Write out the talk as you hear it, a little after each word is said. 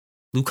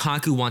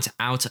Lukaku wants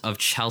out of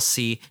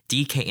Chelsea.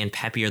 Dike and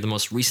Pepi are the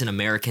most recent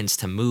Americans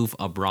to move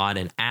abroad,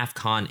 and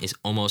AFCON is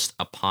almost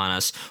upon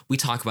us. We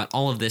talk about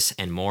all of this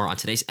and more on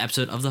today's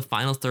episode of the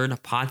Final Third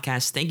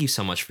podcast. Thank you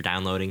so much for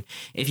downloading.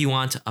 If you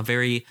want a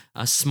very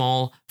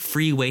small,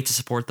 free way to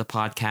support the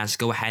podcast,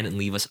 go ahead and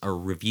leave us a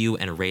review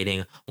and a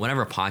rating,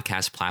 whatever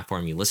podcast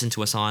platform you listen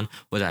to us on,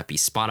 whether that be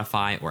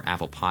Spotify or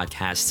Apple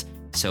Podcasts.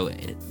 So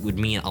it would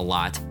mean a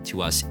lot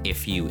to us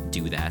if you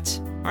do that.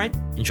 All right,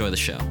 enjoy the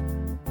show.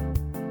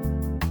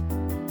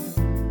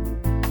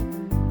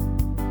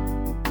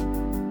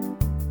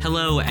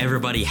 Hello,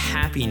 everybody.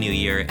 Happy New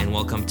Year, and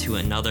welcome to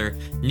another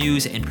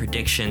news and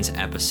predictions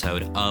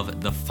episode of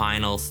the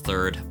Final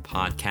Third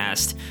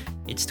podcast.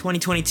 It's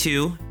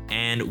 2022,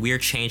 and we're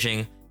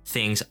changing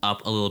things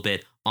up a little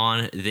bit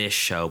on this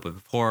show. But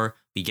before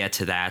we get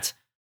to that,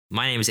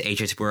 my name is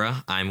AJ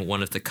Tabura. I'm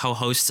one of the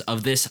co-hosts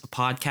of this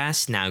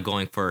podcast, now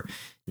going for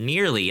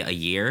nearly a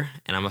year,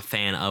 and I'm a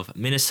fan of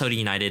Minnesota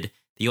United,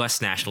 the U.S.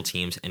 national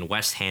teams, and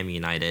West Ham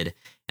United.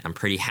 And I'm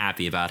pretty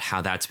happy about how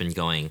that's been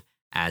going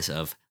as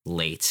of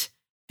late.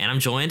 And I'm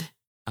joined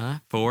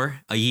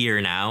for a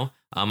year now,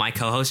 my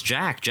co-host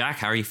Jack. Jack,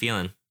 how are you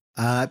feeling?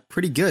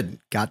 Pretty good.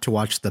 Got to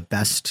watch the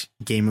best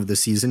game of the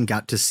season.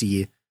 Got to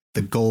see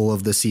the goal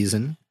of the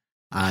season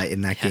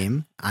in that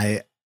game.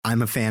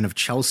 I'm a fan of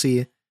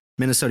Chelsea,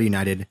 Minnesota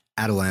United,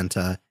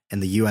 Atalanta,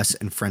 and the U.S.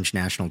 and French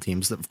national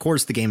teams. Of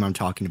course, the game I'm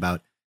talking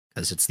about,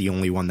 because it's the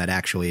only one that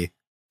actually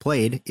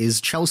played, is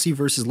Chelsea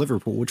versus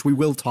Liverpool, which we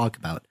will talk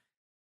about,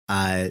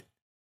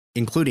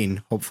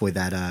 including hopefully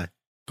that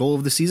goal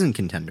of the season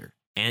contender.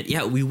 And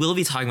yeah, we will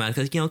be talking about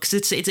it because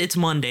it's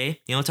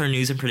Monday. It's our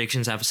news and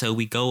predictions episode.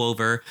 We go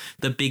over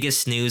the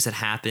biggest news that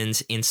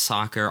happens in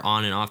soccer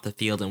on and off the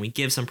field, and we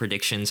give some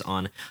predictions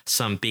on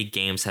some big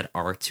games that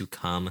are to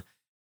come.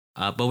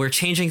 But we're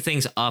changing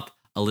things up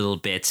a little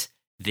bit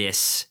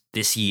this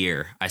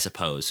year, I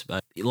suppose.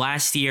 But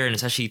last year, and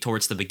especially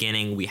towards the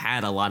beginning, we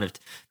had a lot of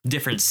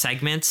different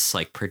segments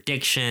like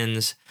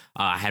predictions.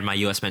 I had my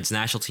U.S. men's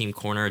national team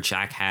corner.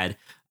 Jack had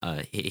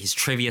his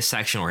trivia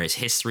section or his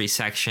history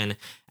section,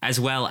 as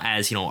well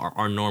as,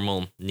 our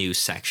normal news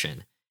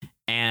section.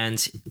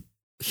 And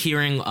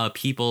hearing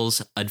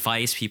people's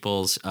advice,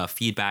 people's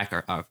feedback,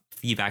 or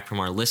feedback from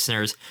our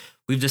listeners,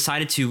 we've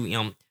decided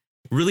to,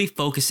 really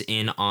focus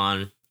in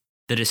on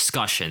the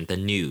discussion, the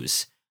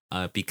news,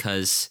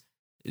 because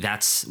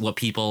that's what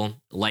people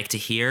like to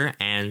hear.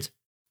 And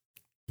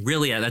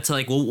really, that's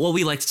like what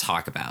we like to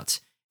talk about.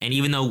 And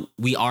even though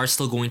we are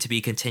still going to be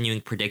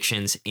continuing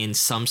predictions in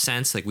some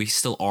sense, like we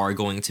still are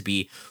going to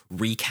be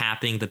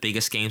recapping the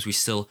biggest games, we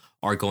still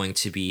are going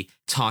to be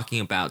talking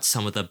about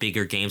some of the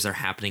bigger games that are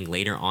happening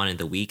later on in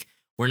the week,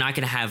 we're not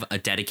going to have a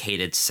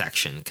dedicated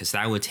section because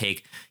that would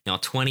take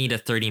 20 to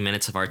 30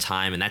 minutes of our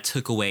time. And that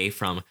took away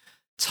from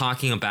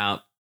talking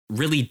about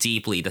really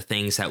deeply the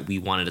things that we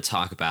wanted to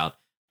talk about,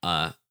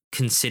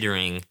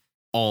 considering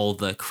all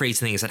the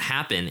crazy things that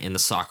happen in the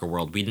soccer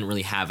world. We didn't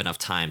really have enough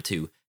time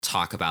to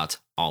talk about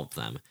all of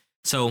them.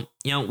 So,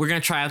 we're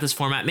going to try out this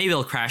format. Maybe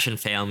it'll crash and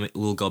fail.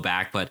 We'll go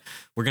back, but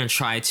we're going to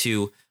try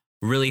to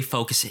really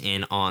focus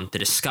in on the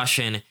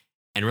discussion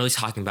and really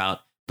talking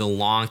about the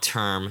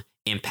long-term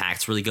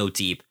impacts, really go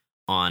deep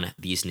on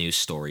these news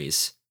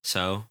stories.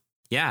 So,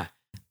 yeah,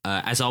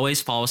 as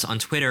always, follow us on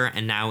Twitter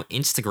and now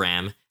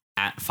Instagram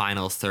at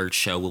Final Third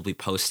Show. We'll be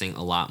posting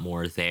a lot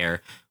more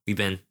there. We've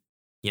been,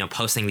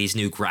 posting these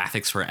new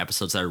graphics for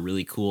episodes that are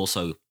really cool.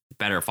 So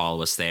better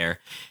follow us there.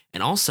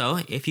 And also,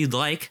 if you'd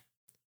like,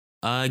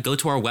 go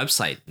to our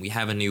website. We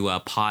have a new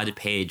pod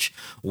page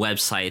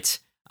website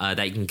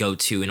that you can go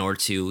to in order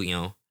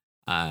to,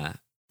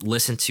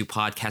 listen to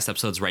podcast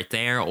episodes right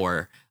there.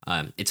 Or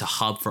it's a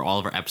hub for all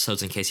of our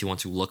episodes in case you want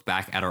to look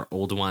back at our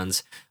old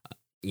ones.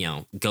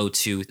 Go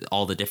to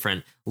all the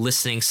different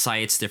listening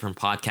sites, different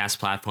podcast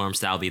platforms.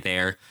 That'll be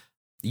there.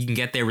 You can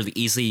get there really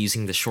easily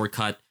using the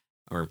shortcut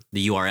or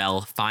the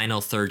URL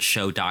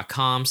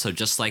finalthirdshow.com. So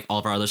just like all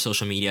of our other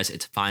social medias,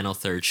 it's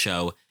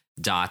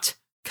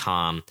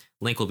finalthirdshow.com.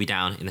 Link will be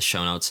down in the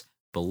show notes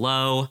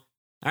below. All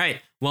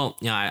right. Well,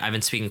 I've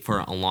been speaking for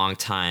a long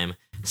time,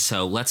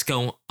 so let's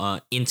go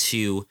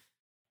into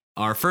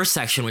our first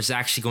section, which is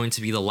actually going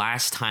to be the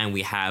last time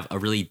we have a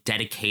really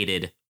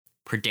dedicated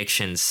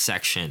predictions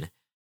section.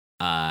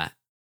 And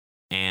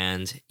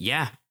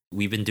yeah,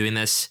 we've been doing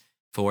this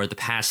for the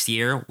past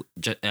year.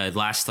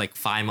 Last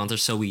 5 months or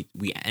so, we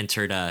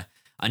entered a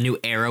new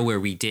era where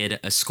we did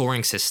a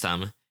scoring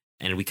system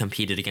and we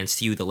competed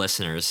against you, the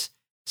listeners.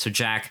 So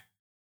Jack,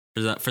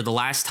 for the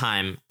last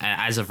time,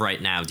 as of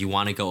right now, do you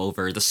want to go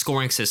over the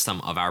scoring system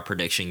of our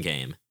prediction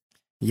game?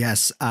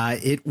 Yes,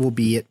 it will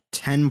be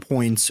 10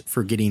 points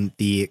for getting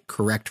the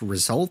correct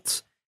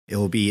result. It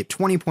will be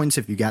 20 points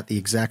if you got the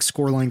exact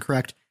scoreline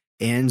correct,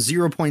 and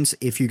 0 points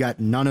if you got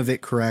none of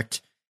it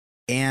correct.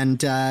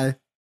 And,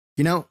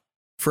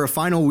 for a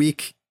final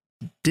week,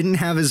 didn't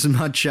have as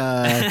much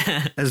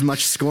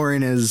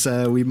scoring as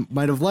we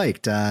might have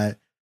liked.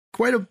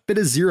 Quite a bit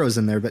of zeros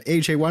in there. But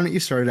AJ, why don't you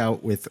start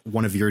out with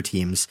one of your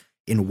teams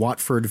in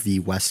Watford v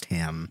West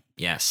Ham.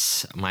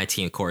 Yes, my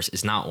team, of course,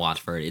 is not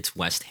Watford. It's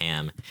West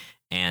Ham.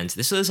 And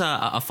this was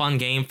a fun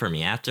game for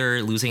me.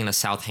 After losing to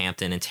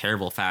Southampton in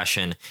terrible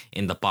fashion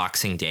in the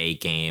Boxing Day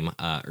game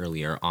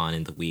earlier on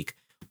in the week,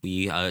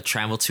 we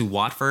traveled to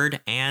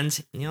Watford,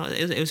 and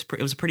it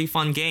was a pretty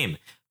fun game.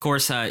 Of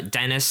course,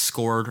 Dennis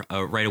scored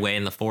right away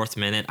in the 4th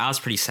minute. I was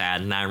pretty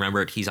sad, and I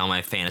remembered he's on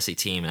my fantasy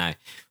team, and I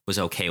was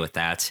okay with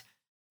that.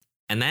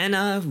 And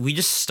then we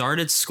just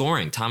started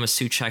scoring. Thomas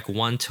Souček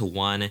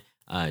 1-1.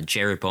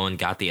 Jared Bowen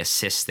got the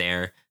assist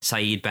there.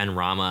 Saeed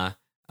Benrahma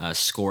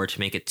scored to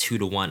make it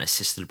 2-1,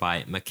 assisted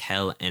by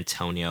Mikel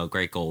Antonio.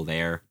 Great goal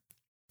there.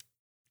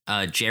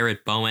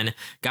 Jared Bowen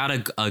got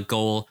a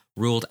goal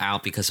ruled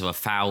out because of a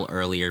foul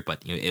earlier,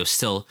 but it was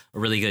still a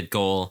really good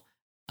goal.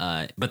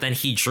 But then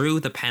he drew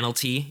the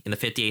penalty in the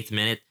 58th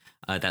minute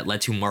that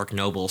led to Mark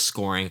Noble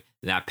scoring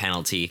that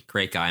penalty.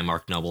 Great guy,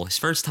 Mark Noble. His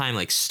first time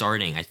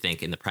starting, I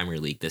think, in the Premier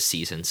League this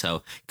season.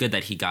 So good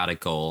that he got a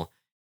goal.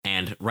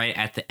 And right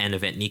at the end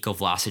of it, Niko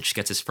Vlasic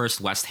gets his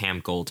first West Ham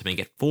goal to make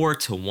it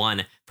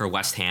 4-1 for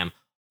West Ham.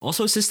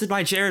 Also assisted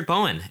by Jared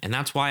Bowen. And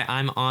that's why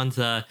I'm on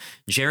the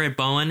Jared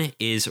Bowen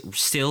is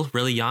still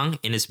really young,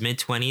 in his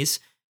mid-20s.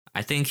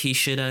 I think he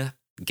should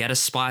get a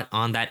spot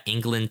on that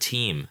England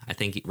team. I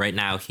think right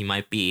now he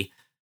might be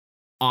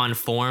on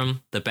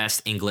form, the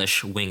best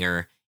English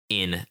winger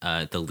in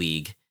the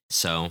league.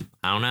 So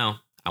I don't know.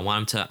 I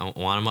want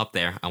him up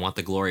there. I want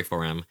the glory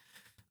for him.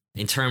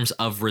 In terms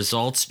of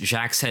results,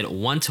 Jack said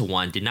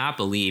 1-1. Did not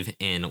believe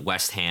in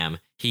West Ham.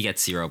 He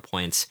gets 0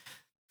 points.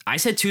 I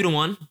said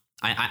 2-1.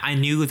 I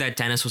knew that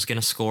Dennis was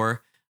going to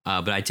score,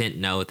 but I didn't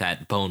know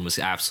that Bone was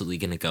absolutely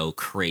going to go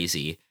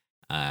crazy.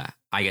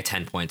 I get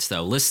 10 points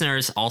though.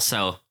 Listeners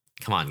also,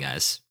 come on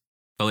guys,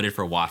 voted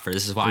for Watford.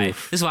 This is why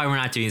we're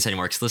not doing this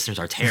anymore, because listeners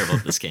are terrible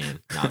at this game.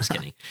 No, I'm just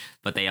kidding.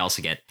 But they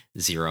also get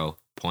 0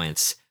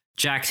 points.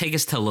 Jack, take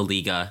us to La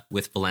Liga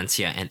with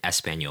Valencia and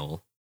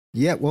Espanyol.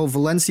 Yeah, well,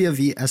 Valencia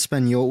v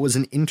Espanyol was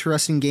an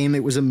interesting game.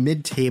 It was a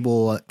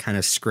mid-table kind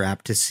of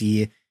scrap to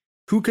see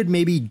who could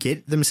maybe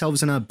get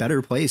themselves in a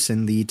better place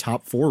in the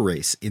top 4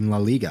 race in La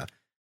Liga.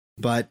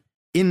 But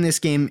in this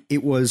game,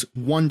 it was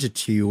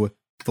 1-2.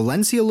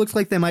 Valencia looked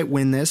like they might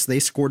win this. They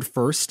scored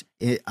first.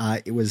 It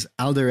was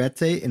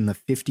Alderete in the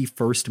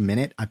 51st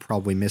minute. I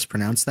probably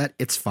mispronounced that.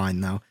 It's fine,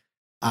 though.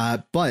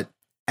 But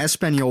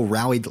Espanyol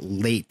rallied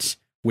late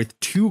with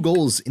 2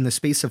 goals in the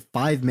space of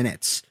 5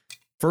 minutes.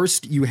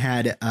 First, you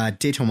had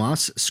De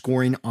Tomas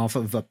scoring off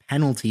of a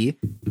penalty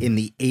in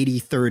the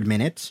 83rd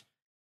minute.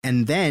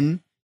 And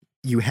then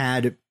you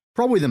had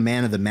probably the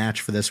man of the match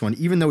for this one,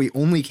 even though he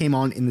only came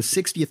on in the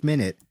 60th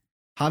minute.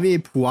 Javier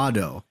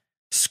Puado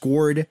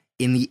scored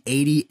in the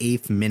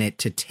 88th minute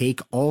to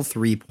take all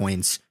 3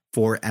 points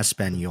for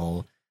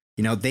Espanyol.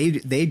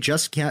 They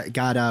just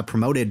got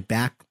promoted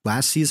back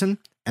last season,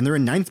 and they're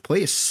in 9th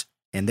place.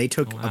 And they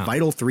took a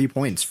vital 3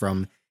 points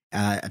from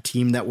a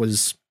team that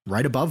was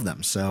right above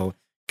them. So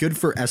good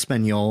for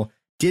Espanyol.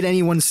 Did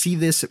anyone see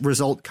this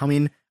result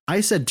coming? I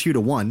said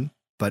 2-1,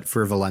 but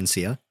for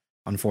Valencia,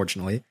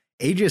 unfortunately.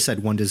 AJ said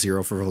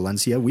 1-0 for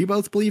Valencia. We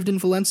both believed in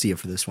Valencia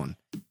for this one.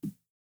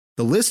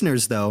 The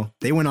listeners, though,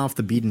 they went off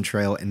the beaten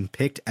trail and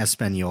picked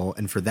Espanyol,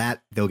 and for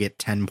that, they'll get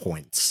 10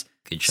 points.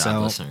 Good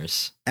job,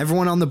 listeners.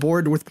 Everyone on the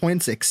board with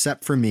points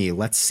except for me.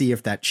 Let's see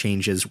if that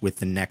changes with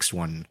the next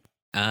one.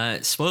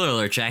 Spoiler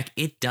alert, Jack,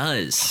 it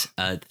does.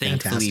 Thankfully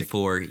Fantastic.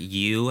 for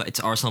you, it's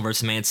Arsenal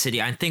versus Man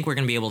City. I think we're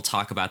going to be able to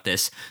talk about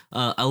this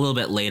a little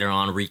bit later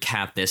on,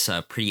 recap this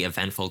pretty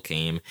eventful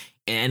game.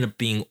 It ended up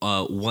being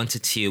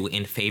 1-2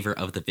 in favor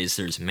of the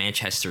visitors,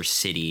 Manchester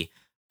City.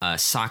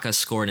 Saka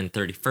scored in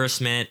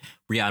 31st minute.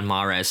 Riyad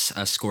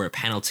Mahrez scored a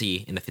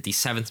penalty in the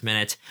 57th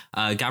minute.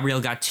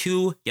 Gabriel got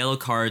 2 yellow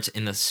cards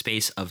in the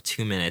space of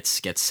 2 minutes,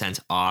 gets sent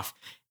off.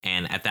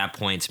 And at that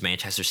point,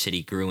 Manchester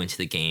City grew into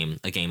the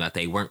game, a game that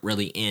they weren't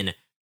really in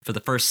for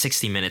the first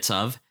 60 minutes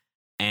of.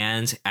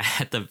 And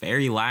at the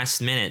very last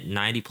minute,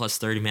 90 plus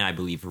 30 minute, I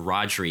believe,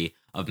 Rodri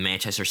of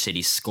Manchester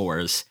City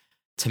scores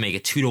to make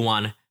it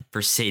 2-1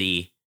 for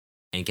City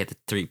and get the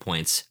 3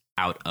 points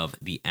out of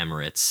the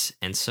Emirates.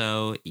 And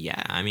so,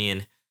 yeah, I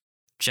mean,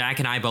 Jack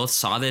and I both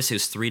saw this. It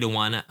was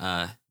 3-1.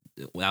 That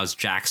was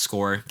Jack's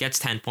score. Gets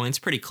 10 points,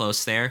 pretty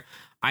close there.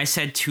 I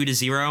said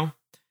 2-0.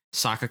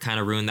 Saka kind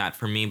of ruined that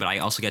for me, but I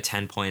also get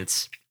 10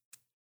 points.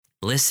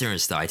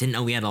 Listeners, though, I didn't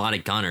know we had a lot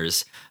of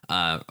Gunners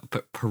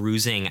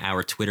perusing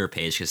our Twitter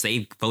page because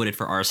they voted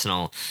for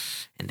Arsenal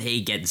and they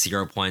get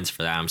 0 points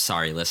for that. I'm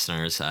sorry,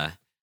 listeners.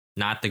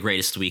 Not the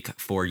greatest week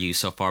for you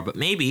so far, but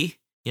maybe,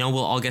 we'll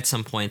all get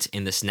some points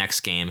in this next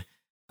game.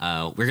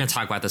 We're going to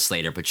talk about this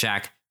later, but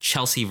Jack,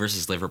 Chelsea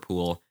versus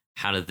Liverpool,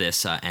 how did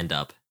this end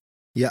up?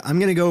 Yeah, I'm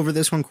going to go over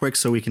this one quick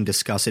so we can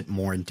discuss it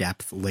more in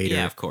depth later.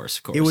 Yeah, of course.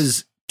 It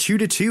was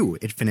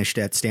 2-2. It finished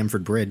at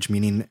Stamford Bridge,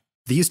 meaning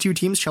these two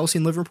teams, Chelsea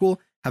and Liverpool,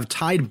 have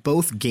tied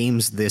both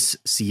games this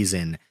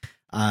season.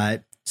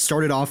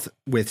 Started off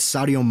with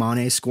Sadio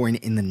Mane scoring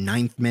in the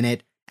 9th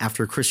minute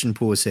after Christian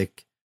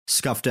Pulisic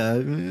scuffed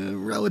a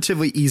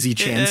relatively easy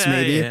chance,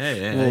 maybe.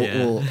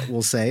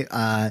 We'll say.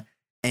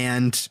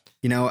 And,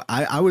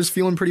 I was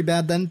feeling pretty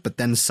bad then, but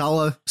then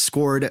Salah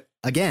scored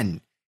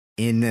again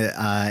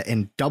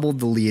and doubled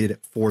the lead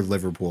for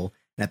Liverpool.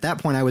 And at that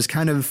point, I was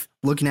kind of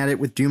looking at it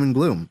with doom and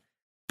gloom.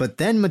 But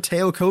then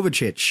Mateo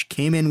Kovacic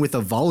came in with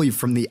a volley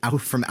from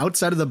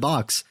outside of the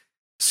box,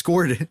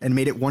 scored and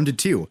made it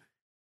 1-2.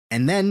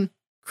 And then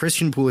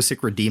Christian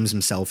Pulisic redeems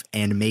himself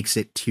and makes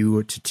it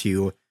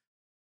 2-2.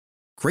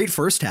 Great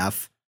first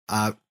half.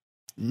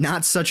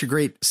 Not such a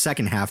great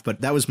second half,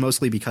 but that was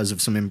mostly because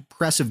of some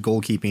impressive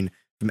goalkeeping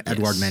from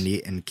Edouard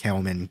Mendy and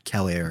Calvin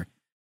Keller.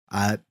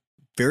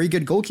 Very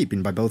good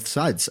goalkeeping by both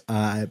sides.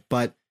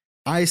 But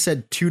I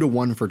said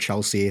 2-1 for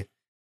Chelsea.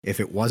 If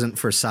it wasn't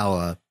for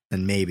Salah,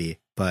 then maybe.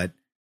 But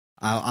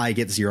I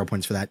get 0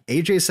 points for that.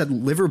 AJ said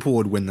Liverpool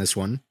would win this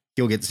one.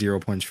 He'll get 0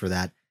 points for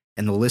that.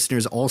 And the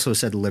listeners also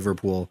said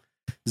Liverpool,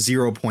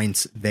 0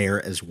 points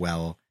there as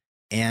well.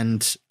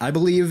 And I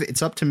believe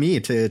it's up to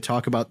me to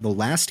talk about the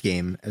last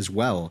game as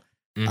well.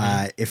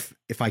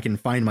 If I can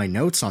find my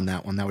notes on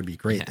that one, that would be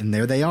great. Yeah. And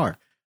there they are.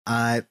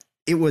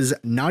 It was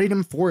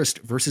Nottingham Forest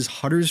versus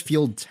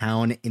Huddersfield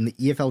Town in the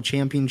EFL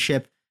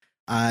Championship,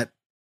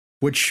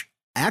 which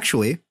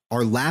actually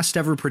our last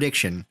ever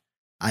prediction,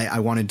 I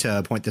wanted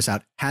to point this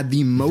out, had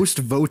the most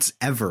votes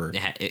ever.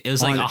 Yeah, it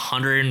was like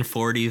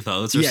 140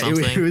 votes or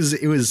something.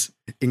 It was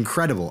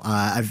incredible.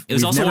 It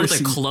was also one of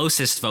the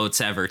closest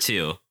votes ever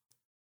too.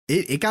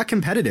 It got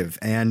competitive,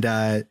 and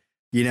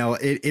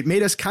it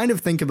made us kind of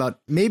think about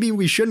maybe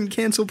we shouldn't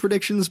cancel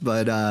predictions,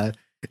 but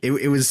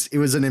it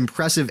was an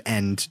impressive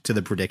end to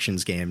the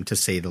predictions game, to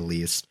say the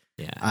least.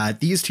 Yeah.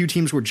 These two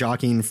teams were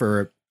jockeying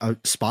for a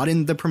spot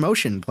in the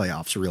promotion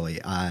playoffs,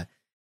 really,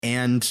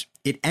 and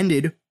it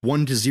ended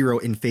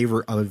 1-0 in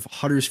favor of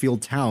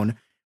Huddersfield Town,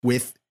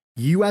 with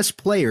U.S.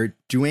 player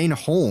Dwayne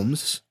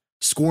Holmes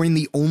scoring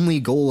the only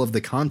goal of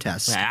the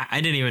contest. I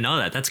didn't even know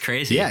that. That's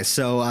crazy. Yeah,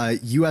 so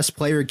U.S.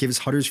 player gives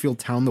Huddersfield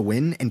Town the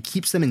win and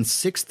keeps them in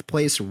 6th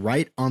place,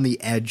 right on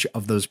the edge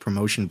of those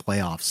promotion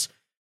playoffs.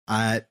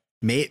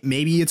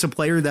 Maybe it's a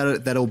player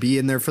that'll be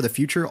in there for the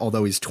future,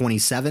 although he's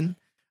 27,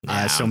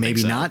 so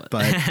maybe not.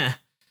 But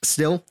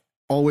still,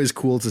 always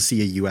cool to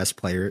see a U.S.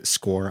 player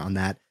score on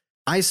that.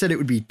 I said it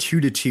would be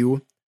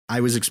 2-2.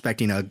 I was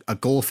expecting a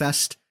goal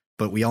fest.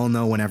 But we all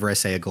know whenever I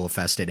say a goal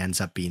fest, it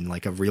ends up being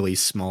like a really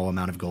small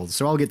amount of goals.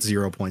 So I'll get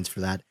 0 points for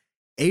that.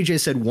 AJ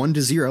said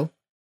 1-0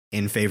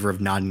 in favor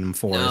of Nottingham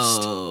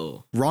Forest.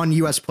 No. Ron,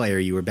 US player,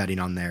 you were betting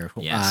on there.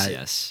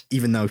 Yes.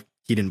 Even though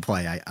he didn't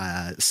play.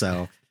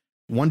 So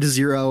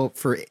 1-0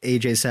 for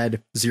AJ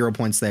said, 0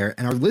 points there.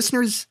 And our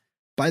listeners,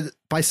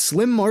 by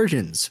slim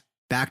margins,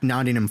 back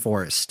Nottingham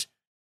Forest.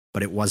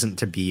 But it wasn't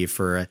to be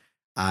for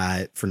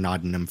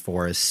Nottingham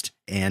Forest.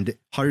 And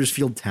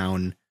Huddersfield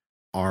Town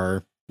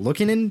are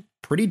looking in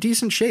pretty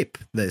decent shape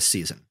this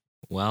season.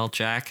 Well,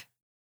 Jack,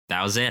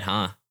 that was it,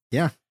 huh?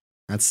 Yeah,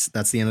 that's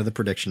the end of the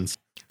predictions.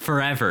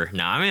 Forever.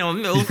 No, I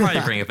mean, we'll probably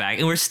bring it back.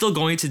 And we're still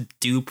going to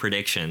do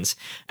predictions.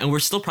 And we're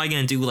still probably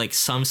going to do like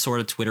some sort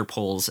of Twitter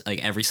polls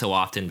like every so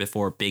often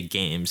before big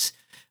games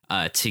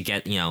to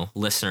get,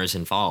 listeners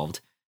involved.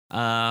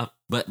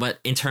 But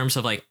in terms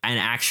of like an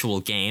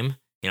actual game,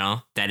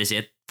 that is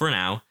it for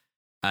now.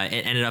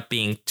 It ended up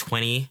being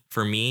 20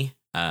 for me,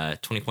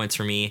 20 points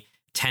for me,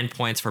 10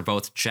 points for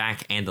both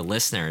Jack and the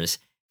listeners.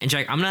 And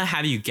Jack, I'm going to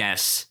have you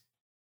guess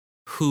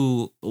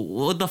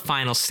what the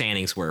final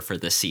standings were for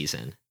this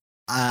season.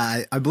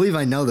 I believe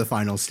I know the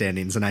final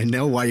standings, and I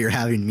know why you're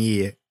having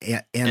me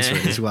answer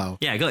it as well.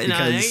 Yeah, go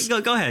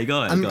ahead.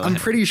 I'm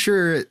pretty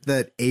sure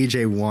that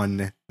AJ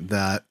won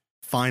the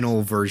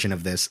final version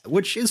of this,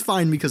 which is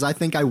fine because I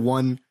think I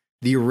won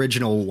the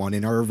original one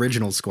in our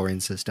original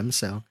scoring system.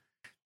 So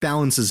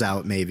balances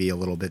out maybe a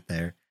little bit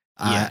there.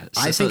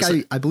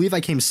 I believe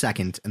I came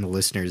second and the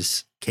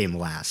listeners came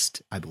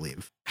last, I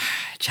believe.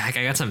 Jack,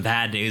 I got some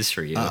bad news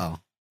for you.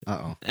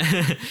 Uh-oh.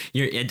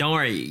 Don't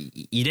worry.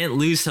 You didn't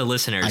lose to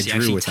listeners. You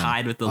actually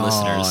tied with the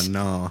listeners. Oh,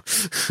 no.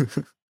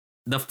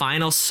 The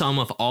final sum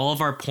of all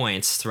of our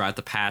points throughout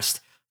the past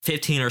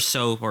 15 or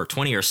so or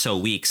 20 or so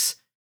weeks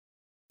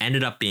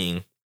ended up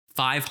being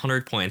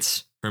 500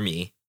 points for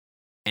me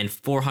and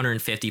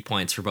 450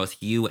 points for both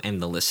you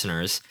and the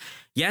listeners.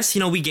 Yes,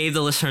 we gave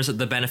the listeners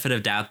the benefit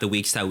of doubt the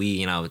weeks that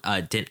we,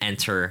 didn't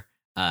enter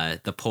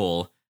the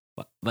poll.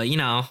 But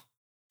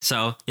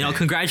so,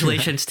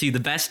 congratulations to the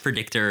best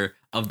predictor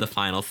of the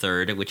final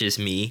third, which is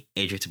me,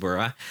 AJ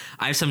Tabura.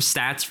 I have some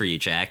stats for you,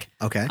 Jack.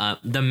 Okay.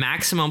 The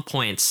maximum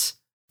points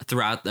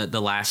throughout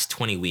the last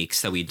 20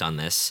 weeks that we've done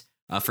this,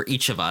 for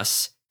each of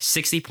us,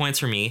 60 points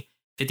for me,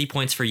 50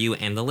 points for you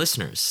and the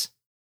listeners.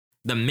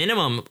 The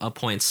minimum of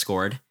points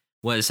scored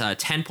was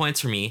 10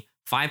 points for me,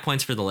 5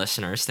 points for the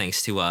listeners,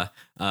 thanks to a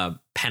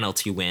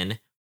penalty win.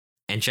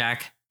 And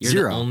Jack, you're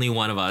 0. The only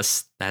one of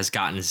us that has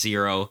gotten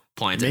 0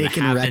 points.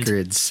 Making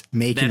records.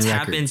 That's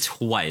happened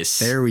twice.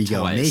 There we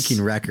go.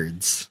 Making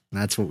records.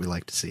 That's what we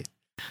like to see.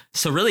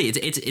 So really,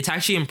 it's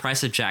actually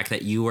impressive, Jack,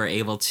 that you were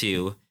able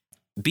to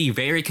be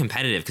very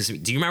competitive. Because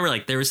do you remember,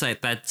 like, there was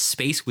that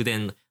space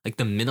within like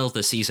the middle of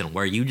the season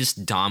where you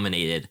just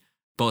dominated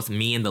both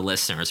me and the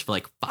listeners for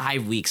like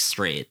 5 weeks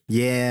straight.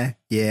 Yeah,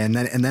 and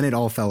then it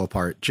all fell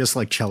apart, just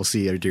like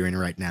Chelsea are doing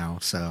right now.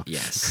 So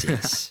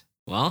yes.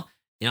 Well,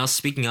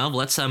 speaking of,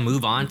 let's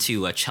move on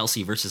to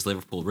Chelsea versus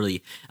Liverpool.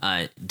 Really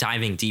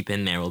diving deep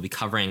in there. We'll be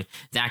covering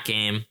that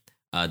game,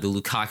 the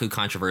Lukaku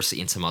controversy,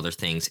 and some other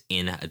things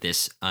in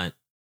this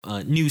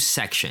news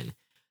section.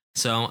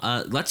 So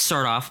let's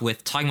start off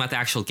with talking about the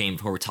actual game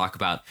before we talk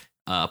about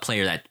a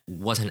player that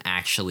wasn't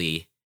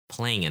actually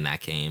playing in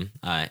that game.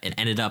 It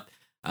ended up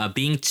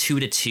being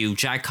 2-2.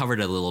 Jack covered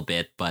it a little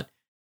bit, but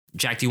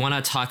Jack, do you want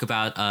to talk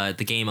about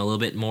the game a little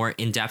bit more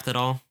in depth at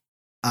all?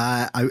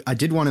 I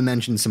did want to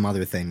mention some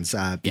other things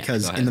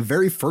because in the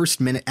very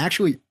first minute,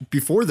 actually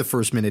before the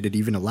first minute it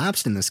even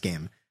elapsed in this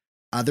game,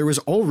 there was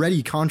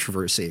already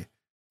controversy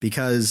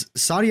because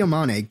Sadio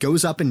Mane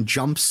goes up and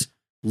jumps,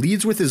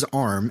 leads with his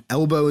arm,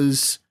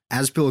 elbows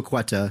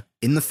Azpilicueta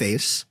in the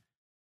face,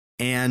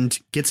 and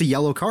gets a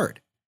yellow card.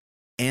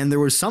 And there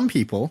were some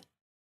people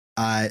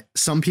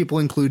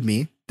include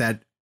me,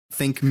 that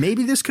think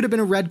maybe this could have been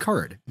a red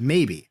card.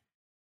 Maybe.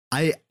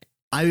 I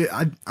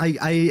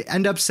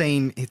end up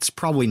saying it's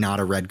probably not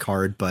a red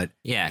card, but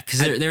yeah,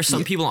 because there's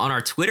some people on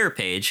our Twitter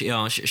page.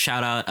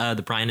 Shout out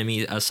the Brian and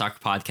Me Soccer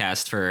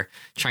Podcast for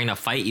trying to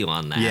fight you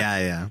on that.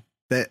 Yeah.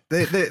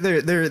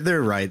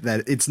 They're right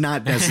that it's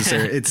not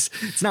necessary.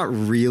 it's not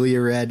really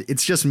a red.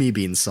 It's just me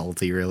being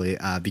salty, really,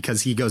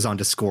 because he goes on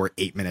to score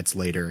 8 minutes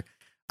later.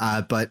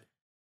 But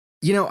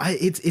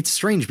it's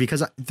strange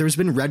because there's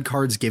been red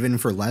cards given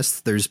for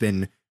less. There's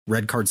been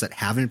red cards that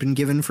haven't been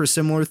given for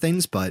similar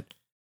things, but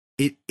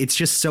it's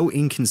just so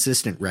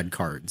inconsistent red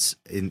cards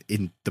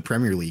in the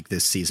Premier League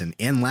this season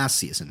and last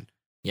season.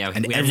 Yeah,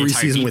 and every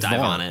season with VAR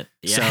on it.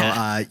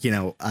 Yeah.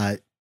 So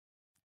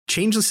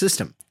change the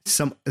system.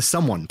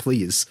 Someone,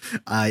 please.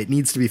 It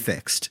needs to be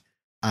fixed.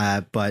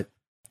 But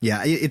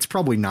yeah, it's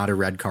probably not a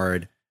red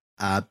card.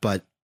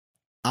 But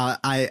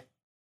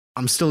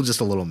I'm still just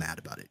a little mad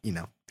about it,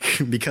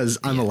 because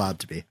I'm allowed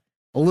to be.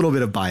 A little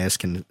bit of bias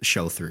can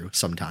show through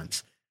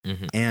sometimes.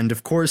 Mm-hmm. And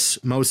of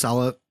course, Mo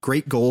Salah,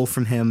 great goal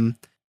from him,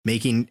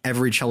 making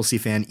every Chelsea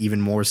fan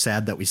even more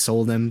sad that we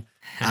sold him.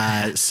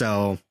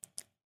 So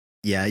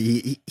yeah,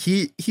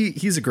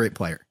 he's a great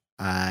player.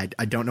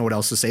 I don't know what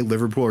else to say.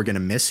 Liverpool are going to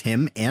miss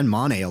him and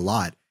Mane a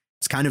lot.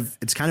 It's kind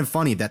of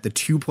funny that the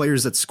two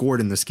players that scored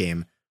in this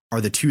game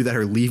are the two that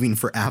are leaving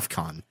for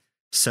AFCON.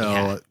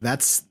 So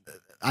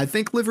I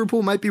think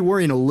Liverpool might be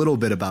worrying a little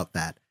bit about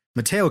that.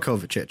 Mateo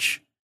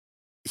Kovacic,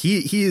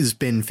 he has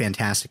been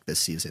fantastic this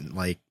season.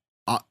 Like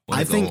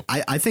I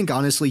think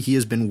honestly he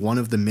has been one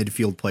of the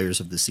midfield players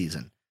of the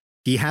season.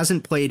 He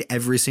hasn't played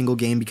every single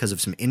game because of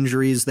some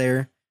injuries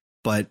there,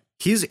 but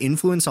his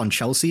influence on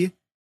Chelsea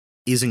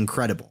is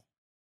incredible.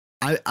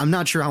 I'm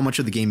not sure how much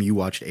of the game you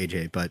watched,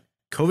 AJ, but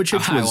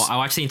Kovacic I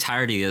watched the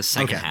entirety of the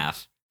second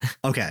half.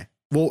 Okay.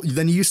 Well,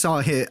 then you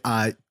saw him,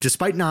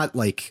 despite not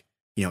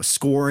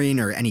scoring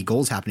or any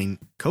goals happening,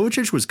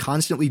 Kovacic was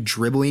constantly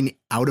dribbling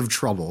out of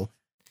trouble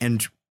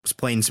and was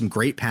playing some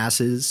great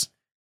passes.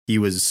 He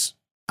was,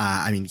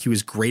 he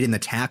was great in the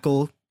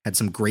tackle, had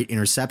some great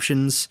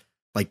interceptions.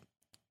 Like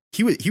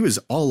he was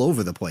all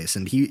over the place,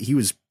 and he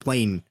was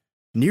playing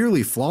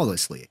nearly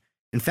flawlessly.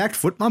 In fact,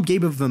 FootMob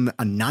gave him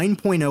a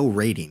 9.0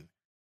 rating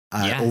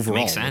overall.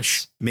 Makes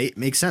sense.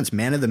 Makes sense.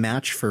 Man of the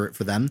match for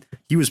them.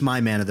 He was my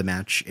man of the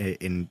match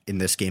in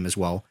this game as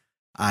well.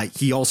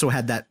 He also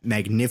had that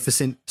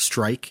magnificent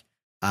strike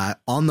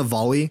on the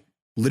volley.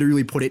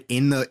 Literally put it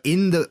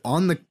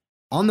on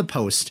the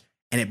post,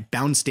 and it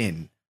bounced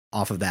in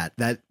off of that.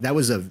 That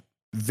was a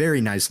very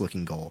nice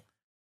looking goal.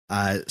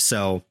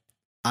 So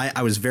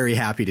I was very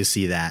happy to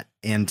see that,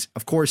 and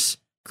of course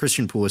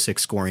Christian Pulisic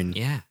scoring.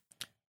 Yeah.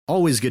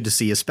 Always good to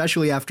see,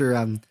 especially after,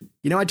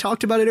 I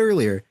talked about it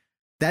earlier.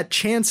 That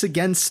chance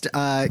against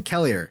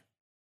Kelleher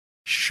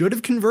should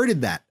have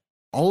converted that.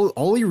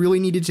 All he really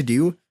needed to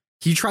do,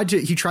 he tried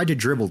to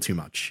dribble too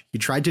much. He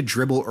tried to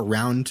dribble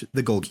around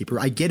the goalkeeper.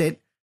 I get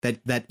it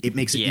that it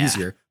makes it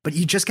easier, but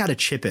you just got to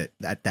chip it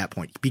at that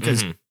point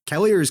because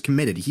Kelleher is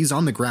committed. He's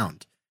on the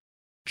ground.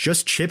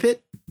 Just chip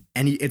it,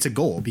 and it's a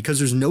goal because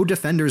there's no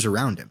defenders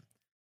around him.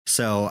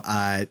 So,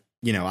 I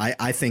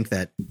think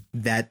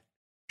that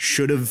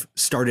should have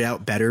started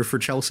out better for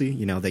Chelsea.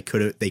 They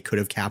could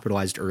have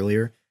capitalized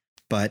earlier,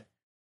 but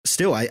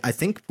still, I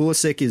think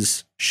Pulisic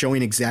is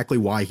showing exactly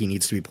why he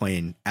needs to be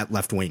playing at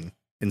left wing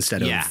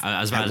instead of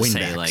I was about to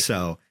say back.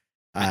 So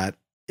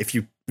if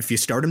you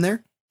start him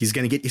there, he's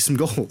going to get you some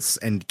goals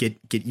and get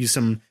you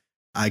some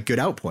good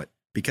output,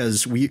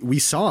 because we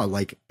saw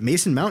like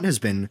Mason Mount has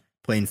been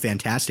playing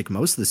fantastic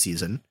most of the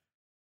season,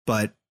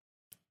 but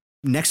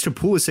next to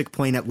Pulisic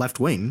playing at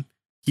left wing,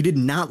 he did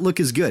not look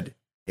as good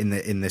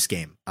in this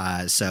game.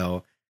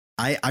 So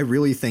I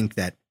really think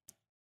that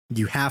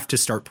you have to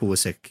start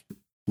Pulisic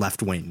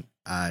left wing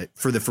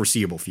for the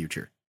foreseeable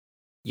future.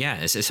 Yeah,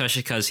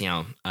 especially because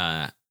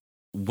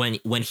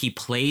when he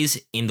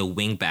plays in the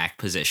wing back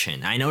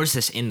position, I noticed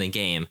this in the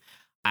game.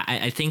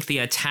 I think the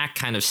attack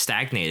kind of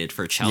stagnated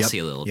for Chelsea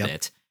a little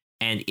bit,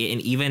 and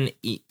even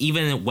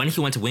when he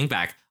went to wing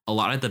back, a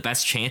lot of the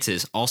best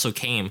chances also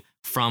came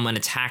from an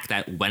attack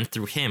that went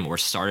through him or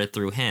started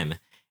through him.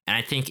 And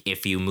I think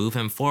if you move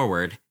him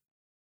forward,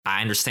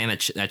 I understand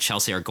that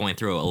Chelsea are going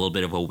through a little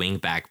bit of a wing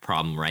back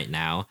problem right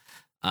now.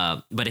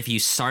 But if you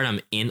start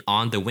him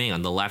on the wing,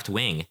 on the left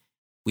wing,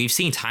 we've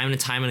seen time and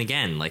time and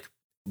again, like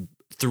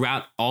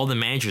throughout all the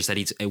managers that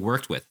he's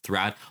worked with,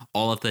 throughout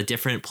all of the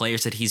different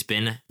players that he's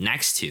been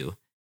next to,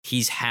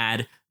 he's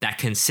had that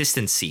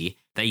consistency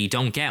that you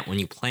don't get when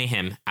you play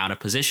him out of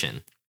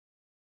position.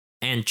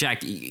 And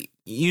Jack,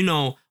 you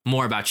know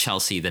more about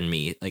Chelsea than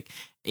me. Like,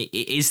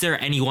 is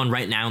there anyone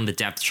right now in the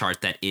depth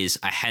chart that is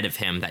ahead of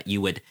him that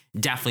you would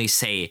definitely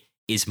say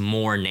is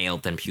more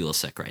nailed than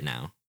Pulisic right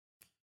now?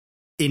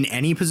 In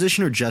any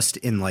position or just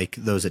in like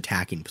those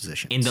attacking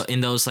positions?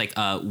 In those like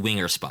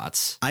winger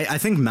spots. I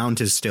think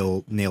Mount is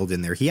still nailed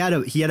in there. He had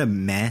a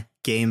meh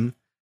game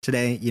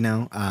today,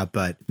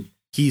 but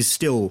he's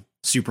still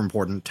super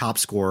important. Top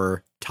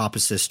scorer, top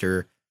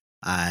assister.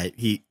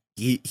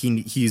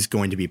 He's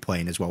going to be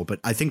playing as well. But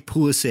I think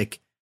Pulisic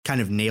kind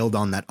of nailed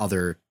on that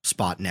other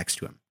spot next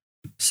to him.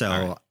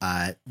 So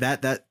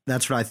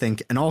that's what I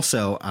think. And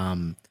also,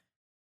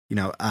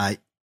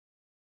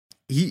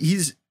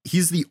 he's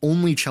the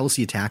only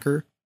Chelsea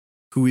attacker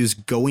who is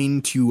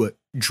going to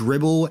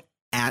dribble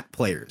at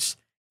players.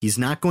 He's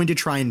not going to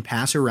try and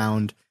pass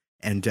around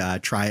and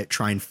try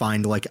and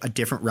find like a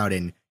different route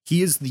in.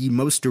 He is the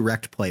most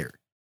direct player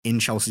in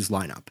Chelsea's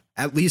lineup,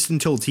 at least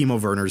until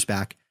Timo Werner's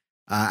back.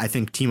 I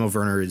think Timo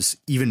Werner is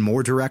even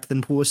more direct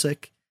than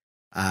Pulisic.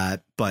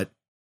 But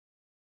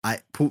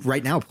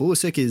right now,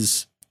 Pulisic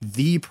is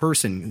the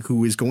person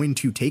who is going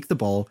to take the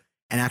ball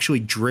and actually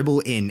dribble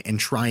in and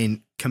try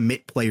and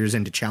commit players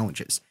into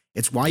challenges.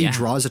 It's why he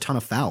draws a ton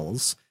of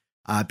fouls,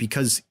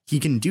 because he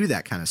can do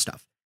that kind of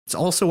stuff. It's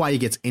also why he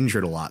gets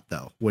injured a lot,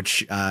 though,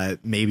 which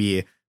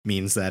maybe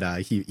means that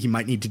he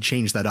might need to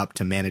change that up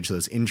to manage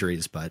those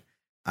injuries. But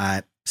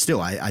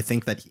still, I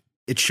think that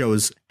it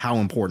shows how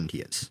important he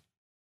is.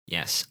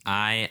 Yes,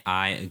 I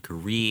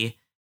agree.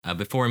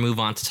 Before we move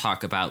on to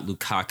talk about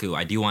Lukaku,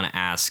 I do want to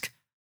ask,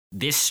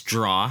 this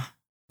draw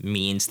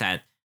means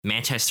that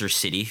Manchester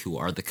City, who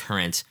are the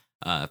current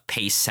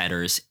pace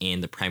setters in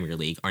the Premier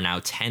League, are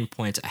now 10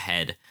 points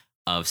ahead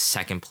of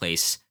second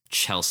place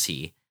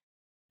Chelsea.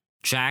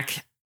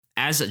 Jack,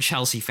 as a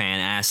Chelsea fan,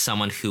 as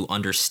someone who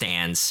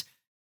understands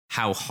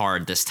how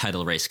hard this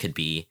title race could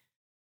be,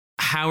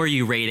 how are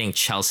you rating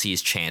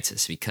Chelsea's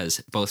chances?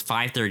 Because both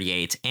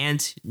 538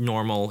 and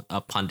normal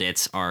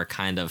pundits are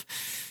kind of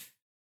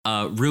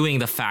ruining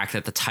the fact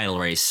that the title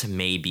race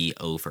may be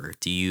over.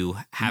 Do you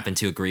happen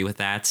to agree with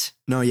that?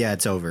 No, yeah,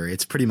 it's over.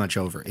 It's pretty much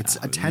over. It's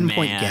a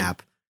 10-point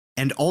gap.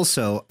 And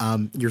also,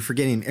 you're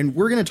forgetting, and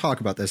we're going to talk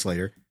about this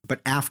later,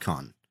 but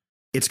AFCON,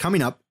 it's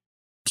coming up.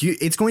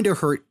 It's going to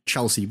hurt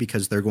Chelsea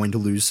because they're going to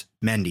lose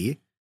Mendy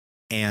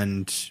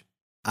and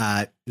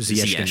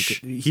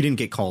Ziyech. He didn't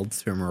get called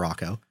to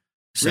Morocco.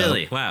 So,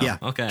 really? Wow. Yeah.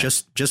 Okay.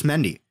 Just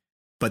Mendy,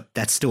 but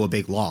that's still a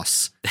big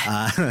loss.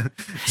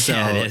 So,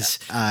 yeah, it is.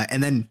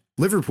 And then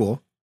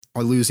Liverpool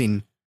are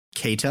losing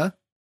Keita,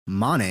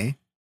 Mane,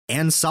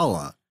 and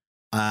Salah.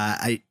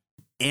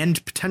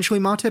 And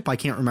potentially Matip. I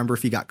can't remember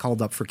if he got called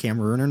up for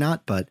Cameroon or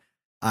not, but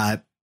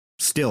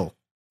still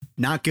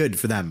not good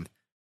for them.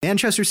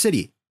 Manchester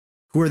City,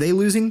 who are they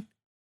losing?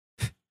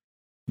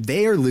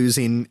 They are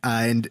losing,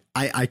 and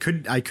I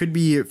could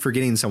be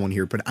forgetting someone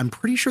here, but I'm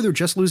pretty sure they're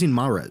just losing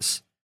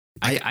Mahrez.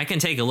 I can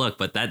take a look,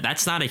 but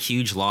that's not a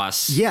huge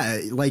loss.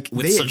 Yeah, like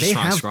they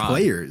have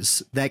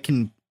players that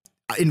can.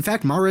 In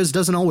fact, Mahrez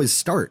doesn't always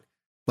start.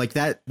 Like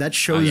that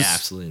shows. Oh, yeah,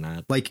 absolutely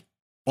not. Like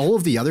all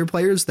of the other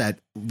players that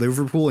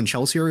Liverpool and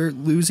Chelsea are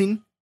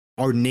losing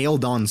are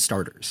nailed on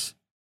starters.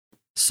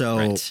 So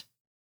right.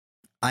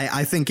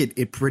 I think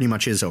it pretty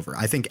much is over.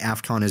 I think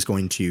AFCON is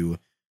going to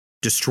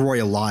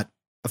destroy a lot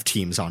of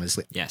teams,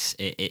 honestly. Yes,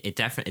 it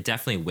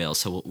definitely will.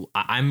 So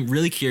I'm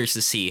really curious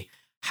to see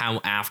how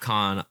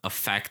AFCON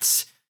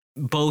affects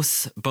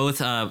both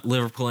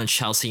Liverpool and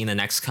Chelsea in the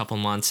next couple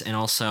months, and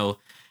also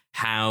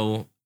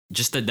how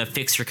just the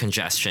fixture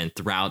congestion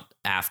throughout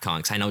AFCON.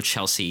 Because I know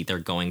Chelsea, they're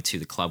going to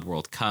the Club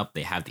World Cup.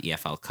 They have the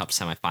EFL Cup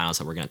Semi-Finals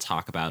that we're going to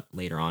talk about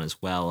later on as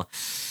well.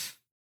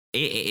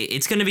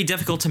 It's going to be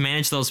difficult to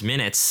manage those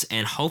minutes,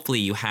 and hopefully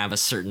you have a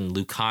certain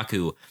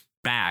Lukaku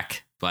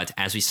back. But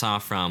as we saw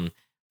from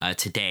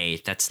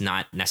today, that's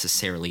not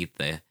necessarily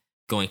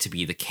going to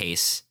be the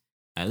case,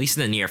 at least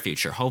in the near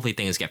future. Hopefully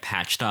things get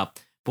patched up.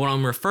 But what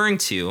I'm referring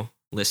to,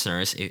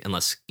 listeners,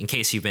 in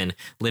case you've been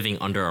living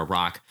under a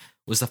rock,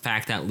 was the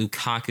fact that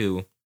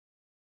Lukaku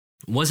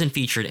wasn't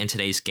featured in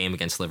today's game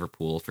against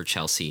Liverpool for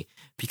Chelsea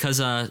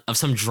because of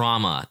some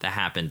drama that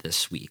happened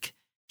this week.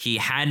 He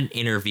had an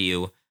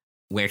interview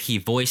where he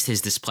voiced his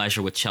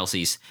displeasure with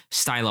Chelsea's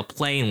style of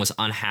play and was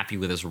unhappy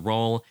with his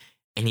role.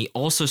 And he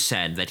also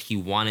said that he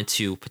wanted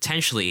to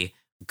potentially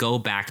go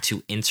back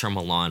to Inter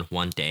Milan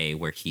one day,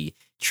 where he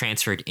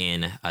transferred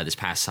in this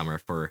past summer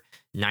for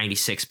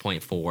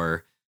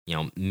 96.4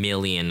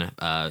 million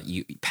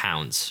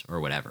pounds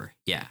or whatever.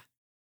 Yeah.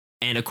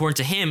 And according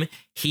to him,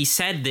 he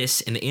said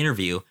this in the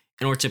interview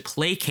in order to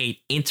placate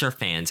Inter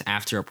fans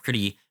after a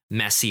pretty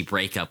messy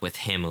breakup with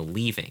him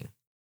leaving.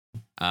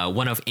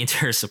 One of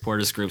Inter's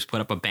supporters groups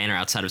put up a banner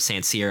outside of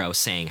San Siro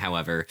saying,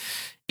 however,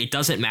 it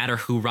doesn't matter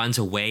who runs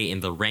away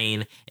in the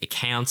rain, it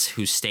counts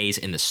who stays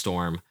in the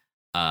storm,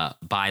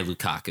 by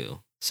Lukaku.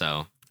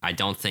 So I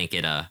don't think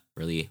it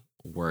really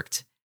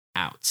worked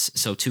out.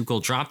 So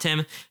Tuchel dropped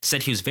him,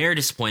 said he was very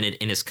disappointed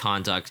in his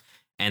conduct,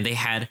 and they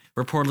had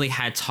reportedly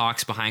had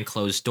talks behind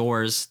closed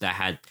doors that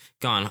had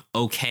gone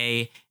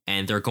okay,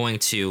 and they're going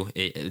to,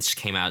 it just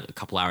came out a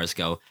couple hours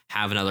ago,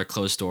 have another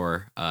closed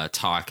door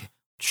talk,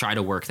 try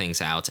to work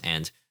things out,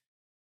 and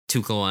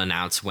Tuchel will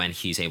announce when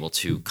he's able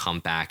to come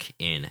back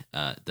in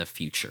the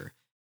future.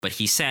 But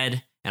he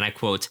said, and I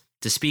quote,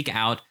 "To speak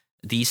out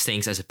these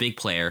things as a big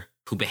player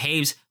who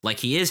behaves like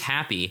he is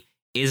happy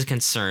is a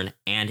concern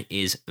and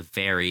is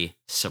very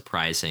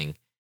surprising."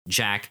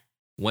 Jack,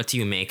 what do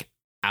you make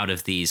out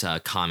of these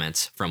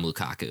comments from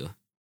Lukaku?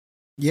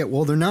 Yeah,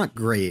 well, they're not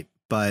great,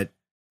 but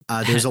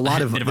there's a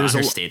lot of there's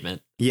a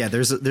statement. Yeah,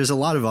 there's a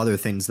lot of other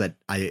things that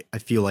I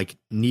feel like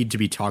need to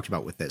be talked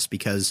about with this,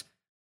 because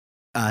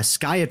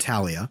Sky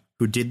Italia,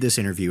 who did this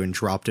interview and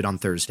dropped it on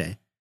Thursday,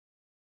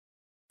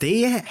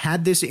 they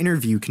had this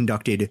interview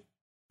conducted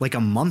like a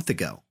month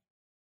ago,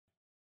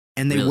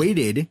 and they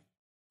waited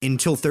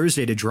until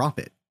Thursday to drop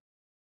it,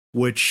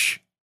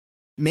 which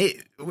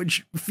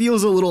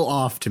feels a little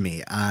off to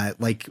me.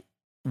 Like,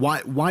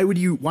 why would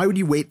you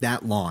wait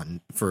that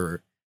long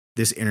for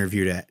this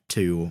interview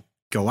to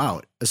go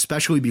out,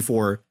 especially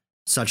before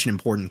such an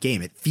important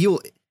game?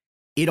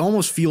 It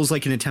almost feels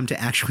like an attempt to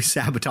actually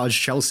sabotage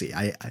Chelsea.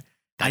 I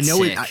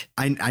know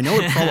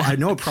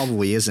it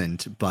probably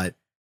isn't, but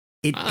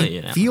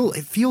it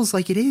feels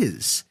like it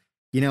is.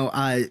 You know,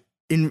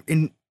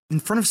 in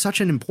front of such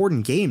an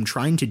important game,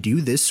 trying to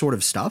do this sort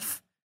of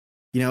stuff,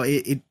 you know,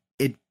 it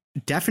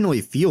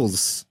definitely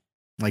feels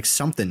like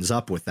something's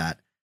up with that.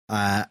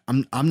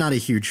 I'm not a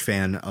huge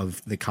fan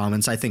of the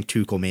comments. I think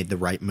Tuchel made the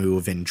right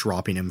move in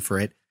dropping him for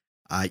it.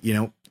 You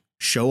know,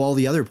 show all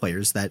the other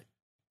players that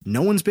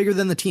no one's bigger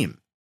than the team,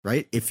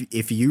 right?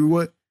 If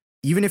you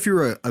even if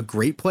you're a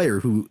great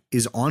player who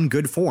is on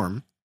good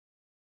form,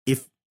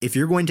 if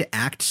you're going to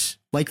act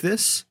like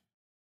this,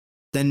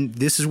 then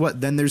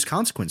there's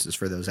consequences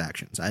for those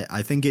actions.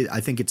 I think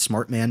it's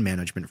smart man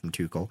management from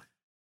Tuchel.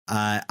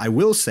 I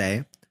will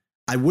say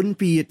I wouldn't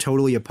be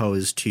totally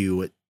opposed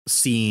to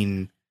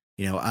seeing,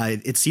 you know,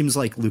 it seems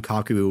like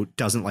Lukaku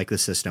doesn't like the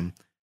system.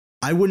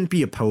 I wouldn't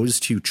be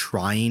opposed to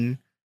trying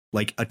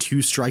like a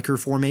 2-striker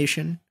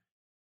formation,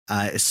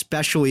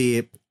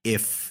 especially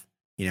if,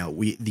 you know,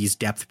 these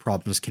depth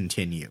problems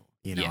continue.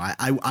 You know, yeah.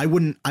 I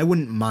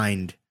wouldn't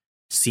mind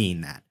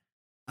seeing that.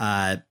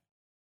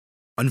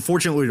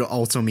 Unfortunately, it would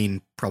also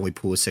mean probably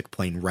Pulisic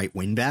playing right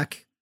wing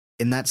back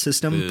in that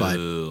system,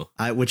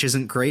 but which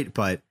isn't great.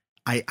 But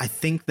I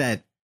think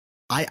that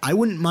I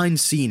wouldn't mind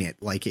seeing it,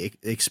 like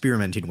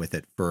experimenting with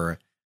it for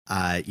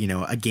you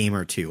know, a game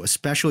or two,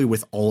 especially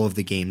with all of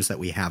the games that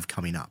we have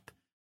coming up.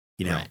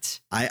 You know,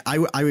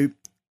 right.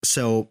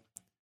 So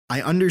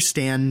I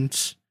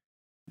understand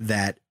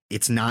that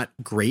it's not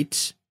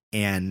great,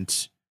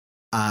 and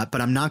but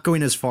I'm not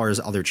going as far as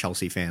other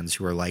Chelsea fans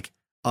who are like,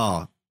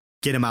 oh,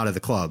 get him out of the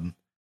club,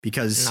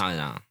 because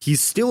he's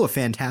still a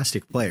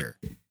fantastic player.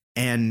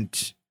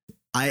 And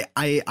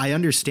I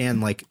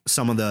understand like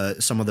some of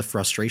the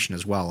frustration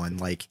as well.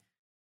 And like,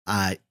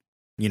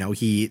 you know,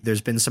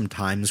 there's been some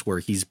times where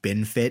he's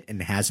been fit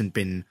and hasn't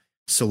been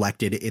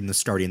selected in the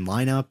starting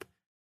lineup.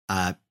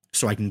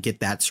 So I can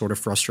get that sort of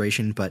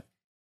frustration. But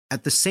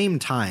at the same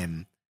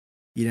time,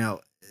 you know,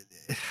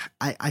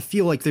 I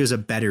feel like there's a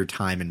better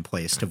time and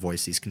place to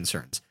voice these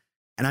concerns.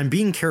 And I'm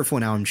being careful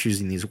now. I'm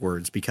choosing these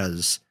words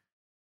because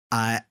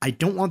I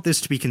don't want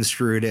this to be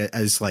construed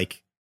as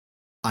like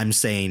I'm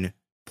saying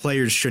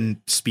players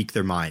shouldn't speak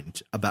their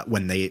mind about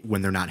when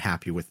they're not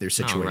happy with their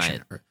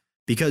situation. Oh, right.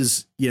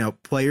 Because, you know,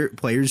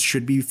 players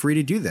should be free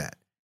to do that.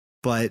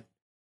 But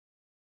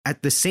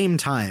at the same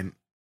time,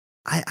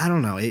 I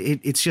don't know.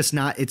 It's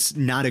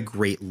not a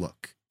great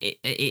look.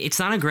 It's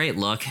not a great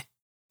look,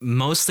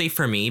 mostly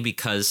for me,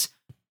 because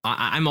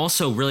I'm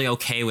also really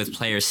okay with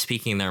players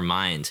speaking their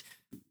mind,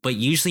 but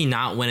usually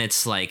not when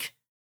it's like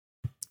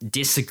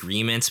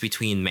disagreements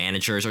between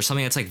managers or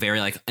something that's like very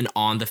like an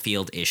on the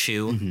field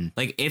issue. Mm-hmm.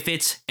 Like if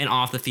it's an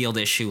off the field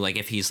issue, like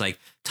if he's like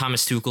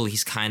Thomas Tuchel,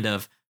 he's kind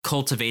of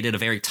cultivated a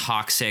very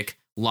toxic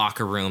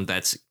locker room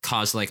that's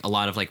caused like a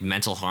lot of like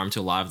mental harm to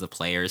a lot of the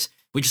players,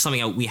 which is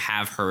something that we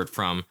have heard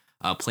from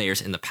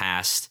players in the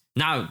past,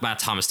 not about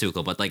Thomas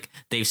Tuchel, but like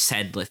they've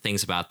said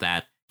things about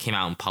that, came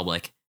out in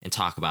public and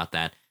talk about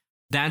that.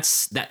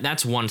 That's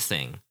one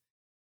thing.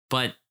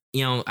 But,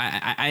 you know,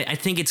 I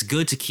think it's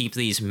good to keep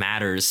these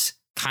matters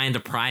kind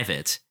of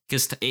private,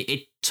 because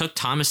it took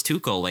Thomas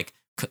Tuchel like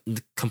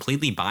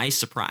completely by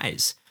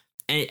surprise.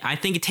 And I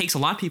think it takes a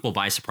lot of people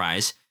by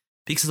surprise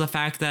because of the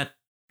fact that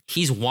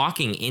he's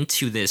walking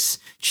into this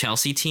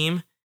Chelsea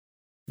team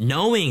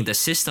knowing the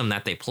system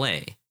that they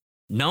play,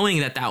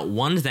 knowing that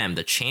won them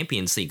the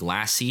Champions League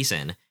last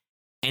season,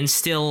 and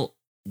still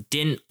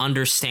didn't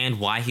understand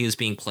why he was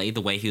being played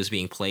the way he was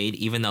being played,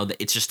 even though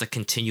it's just a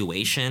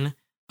continuation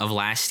of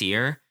last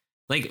year.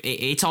 Like,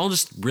 it's all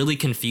just really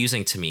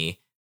confusing to me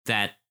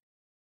that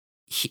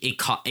it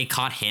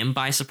caught him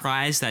by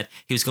surprise that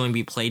he was going to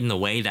be played in the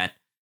way that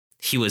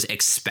he was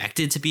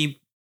expected to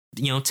be,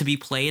 to be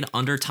played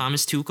under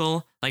Thomas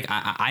Tuchel. Like,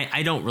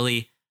 I don't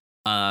really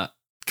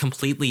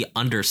completely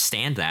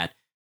understand that,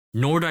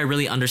 nor do I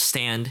really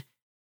understand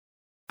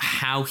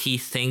how he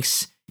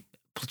thinks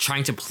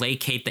trying to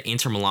placate the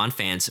Inter Milan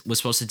fans was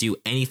supposed to do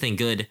anything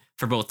good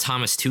for both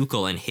Thomas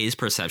Tuchel and his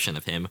perception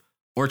of him,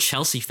 or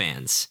Chelsea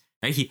fans.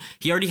 Right?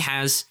 He already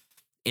has,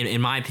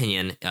 in my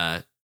opinion,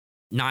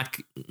 not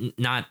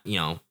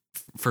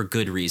for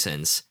good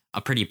reasons,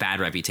 a pretty bad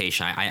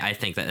reputation. I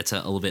think that it's a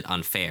little bit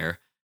unfair.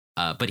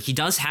 But he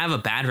does have a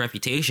bad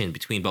reputation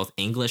between both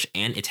English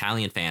and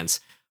Italian fans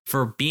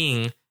for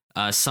being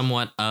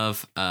somewhat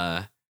of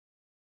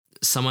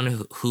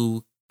someone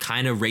who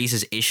kind of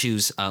raises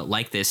issues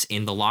like this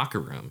in the locker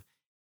room.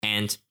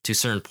 And to a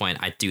certain point,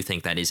 I do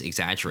think that is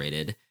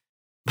exaggerated.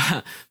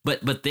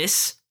 But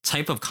this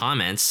type of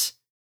comments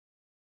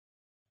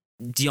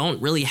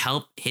don't really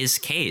help his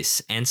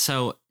case. And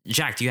so,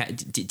 Jack,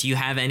 do you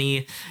have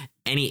any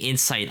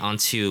insight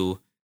onto,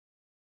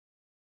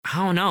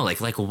 I don't know,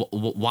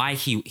 why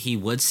he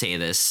would say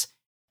this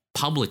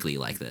publicly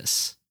like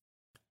this?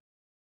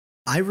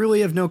 I really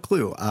have no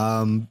clue.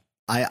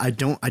 I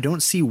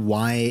don't see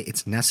why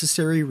it's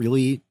necessary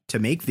really to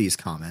make these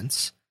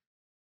comments.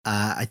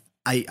 I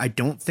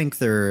don't think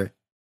they're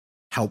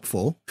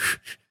helpful.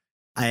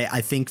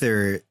 I think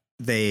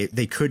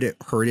they could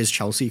hurt his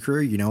Chelsea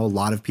career. You know, a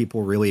lot of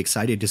people really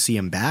excited to see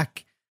him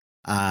back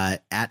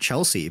at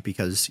Chelsea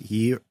because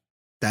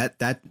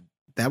that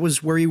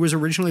was where he was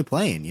originally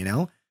playing, you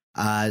know?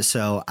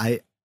 So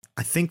I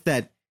think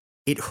that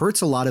it hurts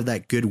a lot of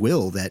that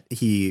goodwill that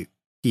he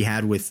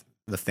had with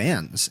the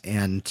fans.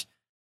 And,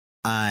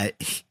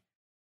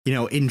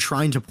 in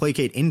trying to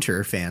placate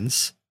Inter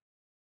fans,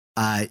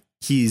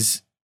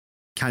 he's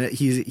kind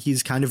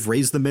of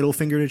raised the middle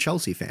finger to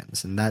Chelsea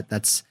fans, and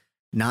that's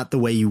not the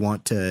way you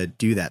want to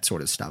do that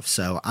sort of stuff.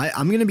 So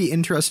I'm going to be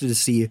interested to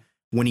see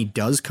when he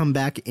does come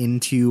back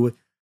into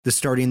the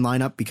starting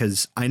lineup,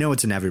 because I know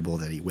it's inevitable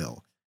that he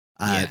will.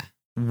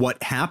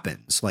 What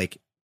happens? Like,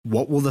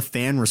 what will the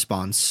fan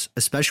response,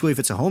 especially if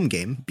it's a home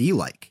game, be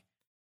like?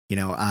 You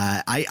know,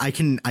 I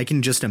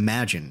can just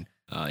imagine.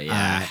 Oh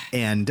yeah.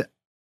 And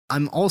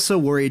I'm also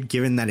worried,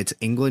 given that it's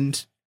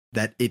England,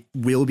 that it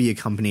will be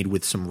accompanied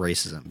with some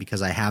racism,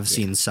 because I have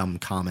seen some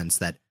comments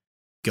that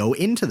go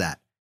into that.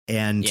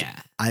 And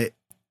I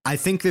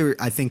think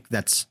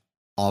that's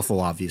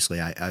awful.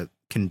 Obviously, I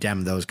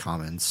condemn those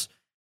comments.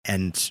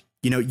 And,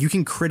 you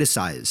can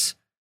criticize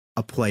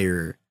a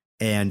player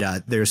and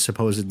their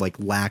supposed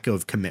lack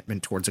of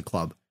commitment towards a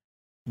club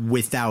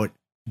without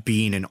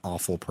being an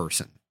awful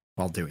person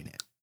while doing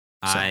it.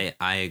 So.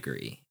 I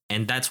agree.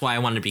 And that's why I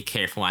want to be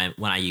careful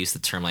when I use the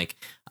term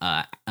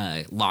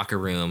locker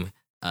room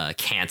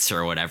cancer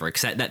or whatever,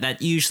 because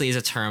that usually is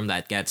a term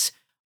that gets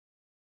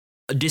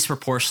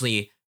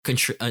disproportionately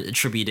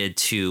attributed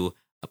to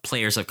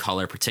players of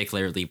color,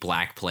 particularly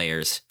black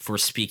players, for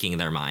speaking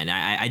their mind.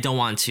 I don't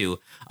want to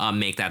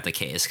make that the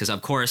case, because,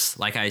 of course,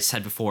 like I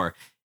said before,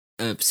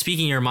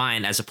 speaking your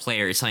mind as a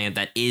player is something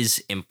that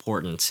is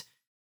important.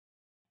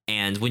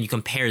 And when you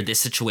compare this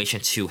situation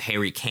to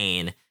Harry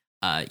Kane,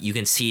 you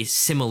can see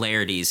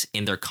similarities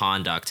in their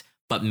conduct,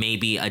 but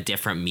maybe a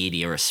different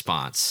media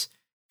response.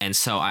 And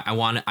so I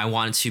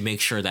wanted to make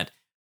sure that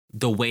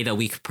the way that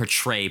we could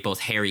portray both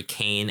Harry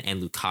Kane and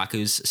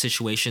Lukaku's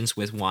situations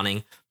with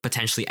wanting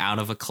potentially out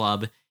of a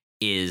club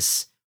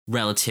is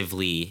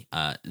relatively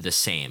the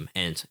same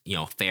and,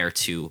 fair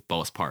to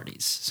both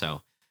parties.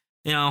 So,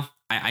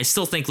 I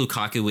still think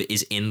Lukaku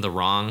is in the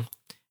wrong.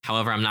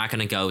 However, I'm not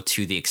going to go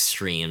to the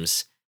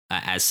extremes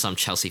as some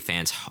Chelsea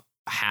fans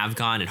have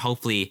gone, and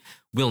hopefully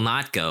will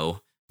not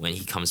go when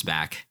he comes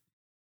back.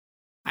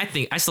 I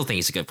still think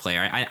he's a good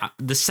player.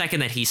 The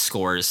second that he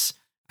scores,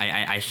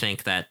 I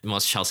think that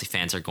most Chelsea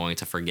fans are going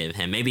to forgive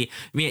him.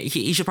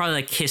 He should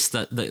probably kiss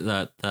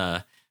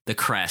the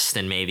crest,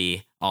 and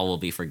maybe all will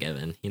be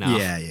forgiven.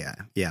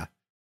 Yeah.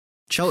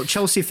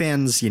 Chelsea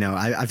fans,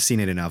 I've seen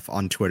it enough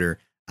on Twitter.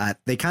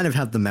 They kind of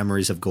have the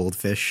memories of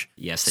goldfish.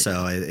 Yes.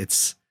 So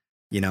it's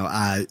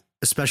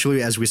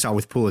especially as we saw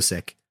with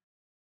Pulisic,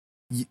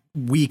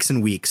 weeks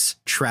and weeks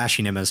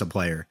trashing him as a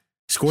player.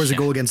 Scores a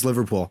goal against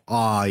Liverpool.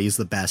 Oh, he's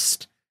the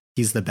best.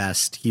 He's the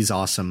best. He's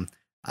awesome.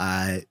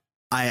 I've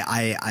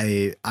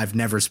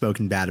never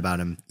spoken bad about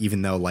him,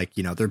 even though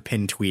their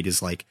pinned tweet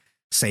is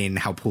saying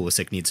how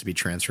Pulisic needs to be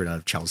transferred out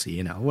of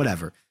Chelsea,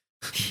 whatever.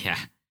 Yeah.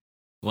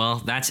 Well,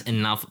 that's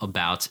enough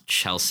about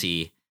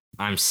Chelsea.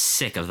 I'm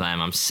sick of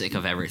them. I'm sick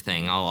of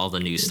everything. All the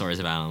news stories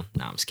about them.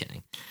 No, I'm just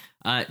kidding.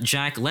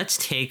 Jack, let's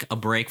take a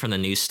break from the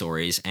news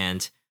stories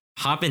and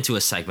hop into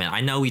a segment.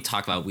 I know we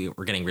talk about we're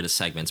getting rid of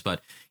segments,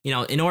 but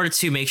in order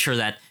to make sure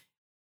that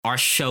our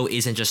show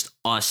isn't just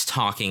us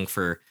talking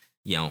for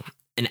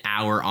an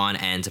hour on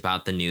end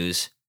about the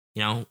news,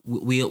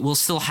 we'll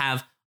still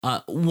have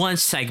one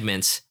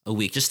segment a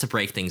week just to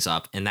break things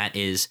up, and that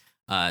is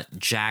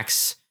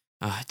Jack's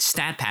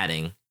stat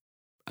padding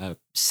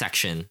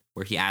section,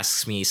 where he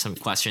asks me some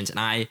questions, and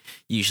I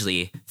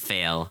usually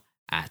fail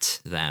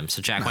at them.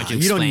 So, Jack, why don't you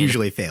explain? You don't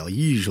usually fail.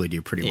 You usually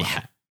do pretty well.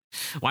 Yeah.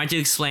 Why don't you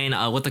explain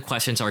what the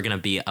questions are going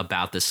to be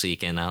about this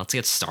week, and let's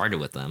get started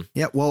with them.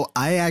 Yeah, well,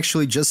 I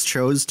actually just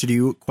chose to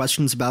do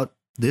questions about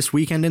this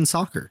weekend in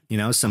soccer,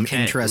 some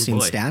interesting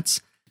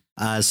stats.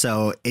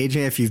 So, AJ,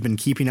 if you've been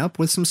keeping up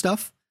with some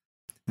stuff,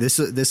 this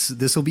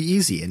will be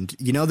easy. And,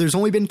 there's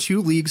only been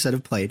 2 leagues that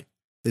have played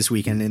this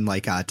weekend in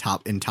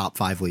top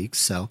 5 leagues,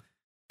 so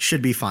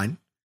should be fine.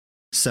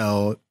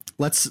 So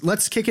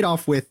let's kick it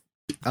off with,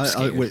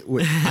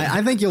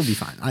 I think you'll be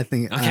fine. I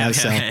think,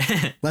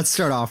 okay. Let's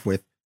start off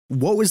with,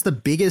 what was the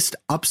biggest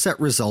upset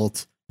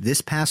result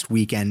this past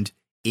weekend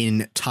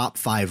in top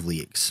 5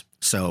 leagues?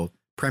 So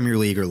Premier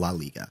League or La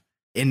Liga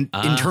in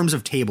terms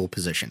of table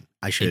position,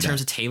 in terms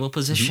of table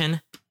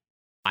position.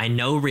 I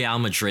know Real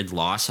Madrid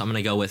lost, so I'm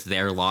going to go with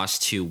their loss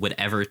to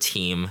whatever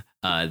team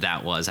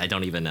that was. I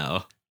don't even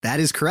know. That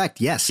is correct.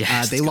 Yes.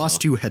 They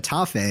lost to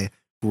Getafe,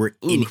 who were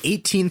in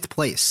 18th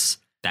place.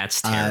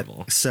 That's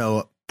terrible.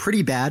 So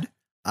pretty bad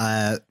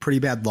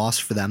loss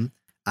for them.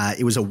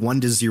 It was a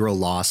 1-0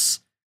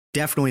 loss.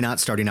 Definitely not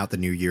starting out the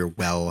new year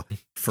well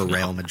for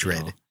Real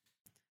Madrid. No.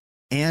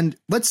 And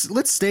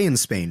let's stay in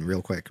Spain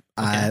real quick.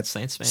 Okay,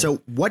 stay in Spain.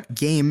 So what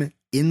game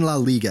in La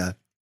Liga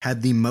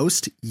had the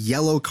most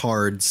yellow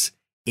cards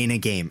in a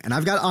game? And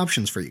I've got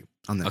options for you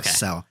on this. Okay.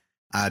 So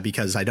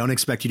because I don't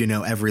expect you to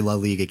know every La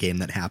Liga game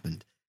that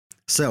happened.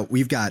 So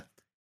we've got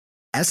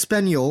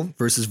Espanyol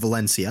versus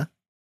Valencia.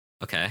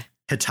 Okay.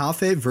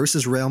 Getafe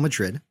versus Real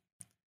Madrid.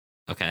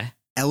 Okay.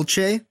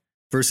 Elche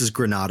versus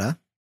Granada.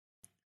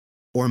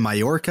 Or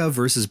Mallorca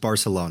versus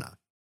Barcelona.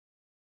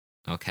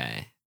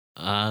 Okay.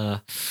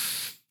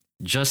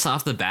 Just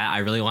off the bat, I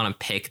really want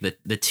to pick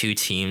the 2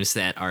 teams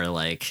that are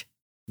like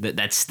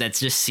that's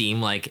just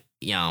seem like,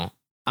 I'm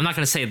not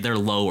going to say they're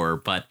lower,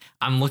 but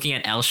I'm looking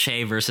at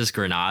Elche versus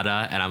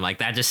Granada, and I'm like,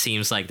 that just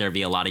seems like there'd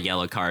be a lot of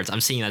yellow cards.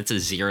 I'm seeing that's a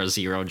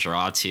 0-0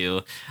 draw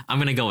too. I'm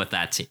going to go with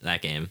that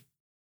game.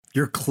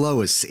 You're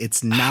close.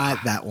 It's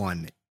not that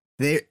one.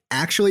 They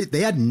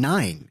had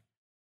 9.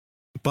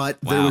 But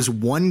there was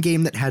one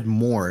game that had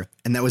more,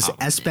 and that was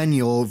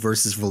Espanyol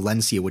versus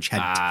Valencia, which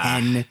had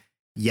 10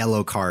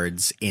 yellow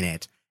cards in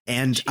it.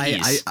 And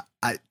I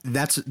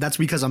that's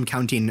because I'm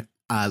counting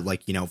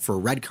for a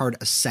red card,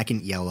 a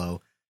second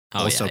yellow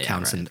also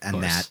counts in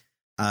that.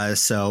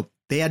 So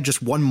they had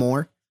just one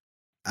more.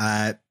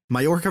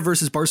 Mallorca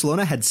versus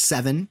Barcelona had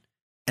 7,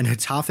 and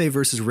Getafe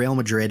versus Real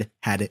Madrid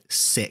had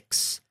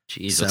 6.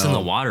 Jeez, so, what's in the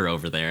water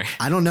over there?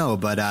 I don't know,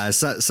 but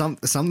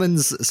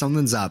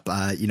something's up.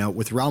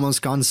 With Ramos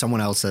gone, someone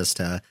else has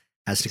to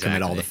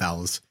commit all the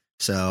fouls.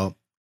 So,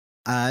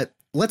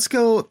 let's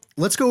go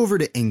over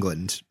to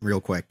England real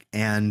quick,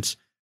 and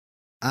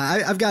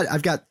I've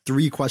got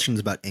 3 questions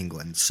about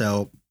England.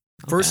 So,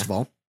 first of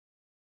all,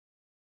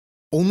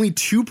 only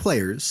 2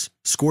 players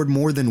scored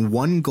more than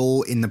 1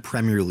 goal in the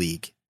Premier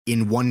League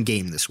in one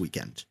game this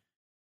weekend.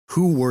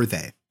 Who were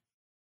they?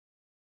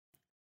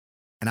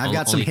 And I've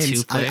got some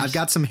hints. I've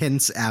got some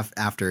hints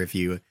after if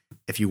you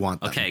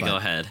want them. Okay, go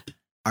ahead.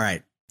 All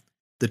right.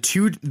 The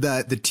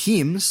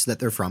teams that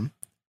they're from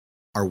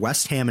are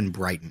West Ham and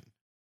Brighton.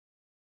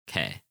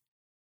 Okay.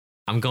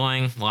 I'm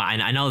going. Well,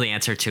 I know the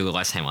answer to the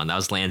West Ham one. That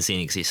was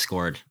Lanzini because he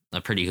scored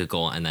a pretty good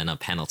goal and then a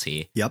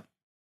penalty. Yep.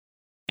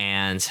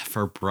 And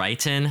for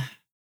Brighton,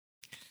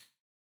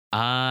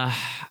 I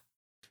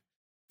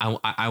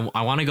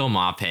want to go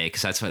Maupay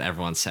because that's what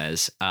everyone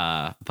says.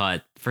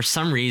 But for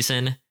some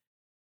reason,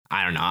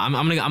 I don't know.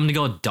 I'm gonna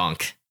go with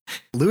Dunk.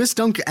 Lewis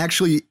Dunk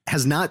actually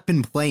has not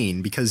been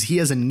playing because he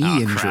has a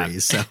knee injury.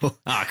 So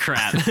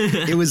crap.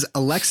 It was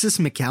Alexis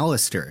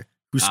McAllister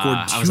who scored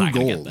 2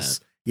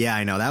 goals. Yeah,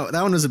 I know that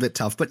one was a bit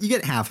tough, but you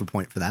get half a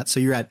point for that. So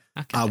you're at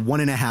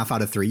 1.5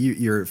 out of 3.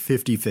 You're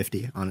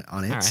 50-50 on it.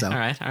 All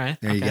right.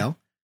 There you go.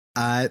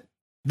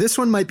 This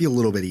one might be a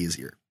little bit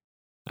easier.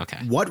 Okay.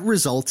 What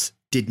results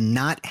did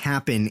not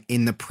happen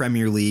in the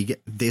Premier League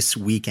this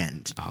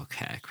weekend?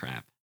 Okay,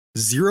 crap.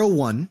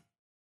 0-1.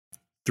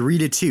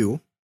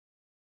 3-2,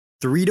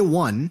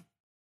 3-1,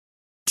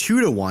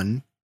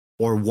 2-1,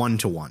 or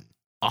 1-1.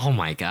 Oh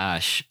my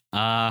gosh.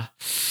 I'm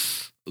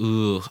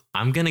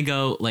gonna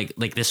go like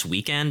this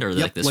weekend or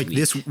this week?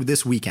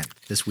 This weekend.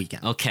 This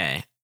weekend.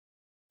 Okay.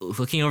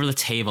 Looking over the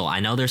table, I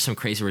know there's some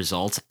crazy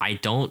results. I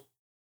don't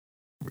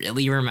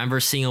really remember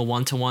seeing a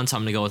 1-1, so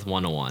I'm gonna go with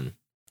 1-1.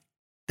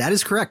 That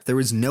is correct. There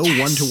was no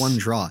 1-1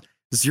 draw.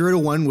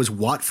 0-1 was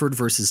Watford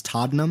versus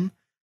Tottenham.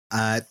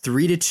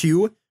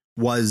 3-2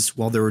 was,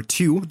 well, there were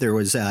 2. There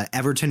was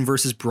Everton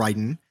versus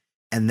Brighton,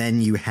 and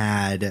then you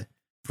had,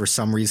 for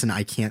some reason,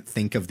 I can't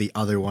think of the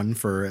other one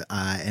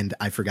and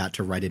I forgot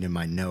to write it in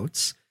my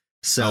notes.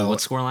 So what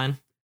scoreline?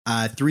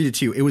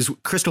 3-2. It was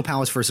Crystal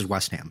Palace versus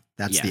West Ham.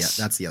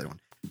 That's the other one.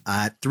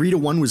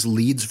 3-1 was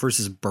Leeds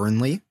versus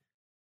Burnley.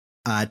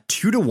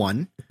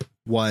 2-1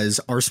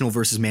 was Arsenal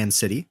versus Man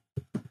City.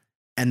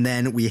 And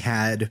then we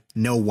had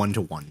no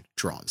 1-1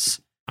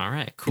 draws. All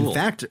right, cool. In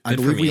fact, I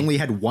believe we only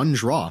had one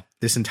draw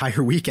this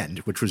entire weekend,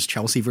 which was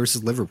Chelsea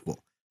versus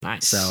Liverpool.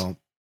 Nice. So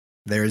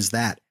there's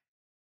that.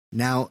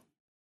 Now,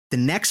 the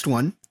next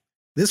one,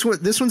 this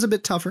one's a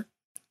bit tougher.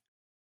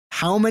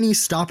 How many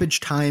stoppage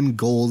time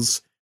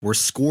goals were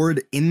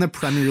scored in the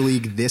Premier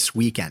League this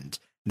weekend?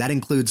 That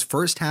includes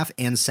first half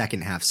and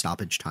second half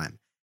stoppage time.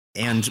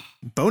 And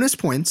bonus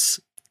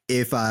points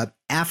if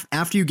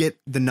after you get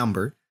the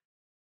number.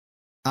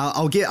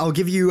 I'll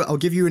give you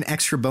an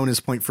extra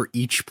bonus point for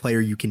each player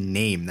you can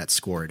name that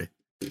scored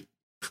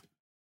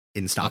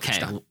in stoppage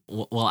time.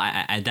 Well,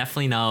 I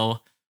definitely know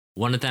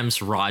one of them's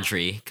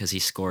Rodri because he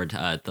scored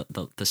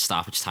the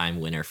stoppage time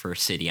winner for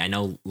City. I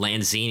know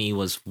Lanzini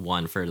was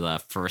one for the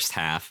first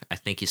half. I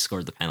think he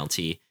scored the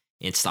penalty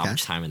in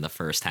stoppage time in the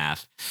first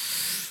half.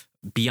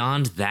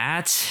 Beyond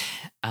that,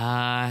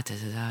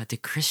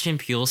 did Christian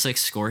Pulisic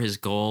score his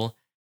goal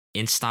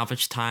in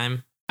stoppage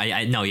time?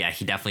 I know, yeah,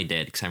 he definitely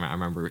did because I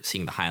remember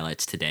seeing the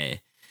highlights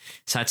today.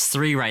 So that's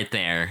 3 right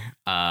there.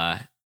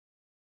 I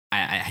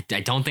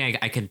don't think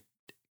I could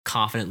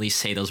confidently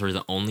say those were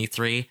the only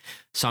 3.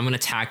 So I'm going to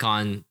tack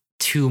on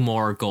 2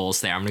 more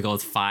goals there. I'm going to go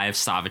with 5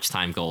 stoppage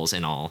time goals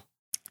in all.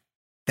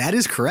 That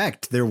is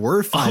correct. There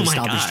were 5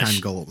 stoppage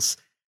time goals.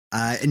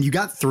 And you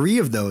got 3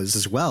 of those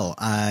as well.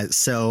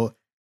 So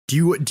do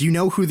you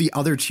know who the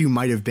other 2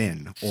 might have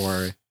been?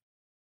 Or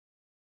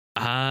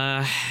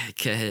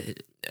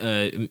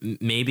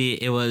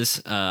maybe it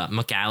was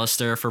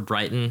McAllister for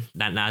Brighton.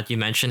 Now that you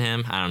mention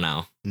him, I don't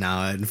know.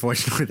 No,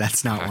 unfortunately,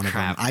 that's not one of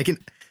them. I can.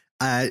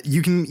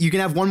 You can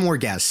have one more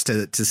guess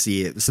to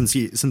see it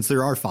since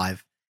there are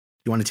 5.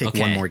 You want to take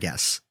one more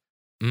guess?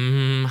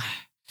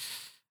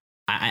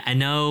 I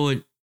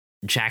know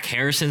Jack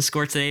Harrison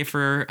scored today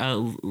for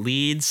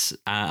Leeds.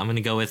 I'm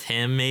gonna go with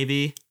him.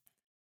 Maybe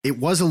it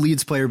was a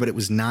Leeds player, but it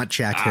was not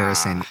Jack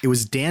Harrison. It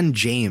was Dan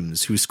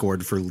James who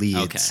scored for Leeds.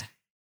 Okay.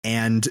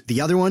 And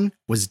the other one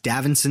was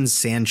Davinson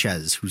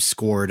Sanchez, who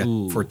scored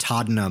for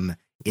Tottenham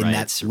in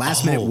that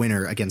last-minute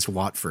winner against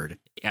Watford.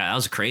 Yeah, that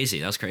was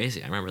crazy.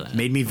 I remember that.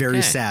 Made me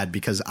very sad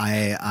because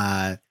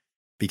I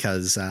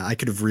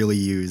could have really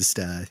used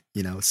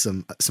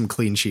some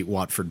clean sheet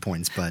Watford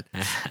points, but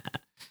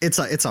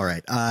it's all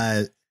right.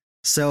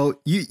 So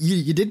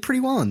you did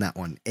pretty well in that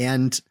one,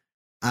 and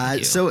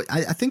so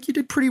I think you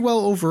did pretty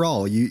well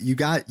overall. You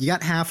got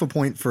half a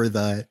point for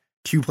the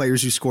 2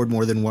 players who scored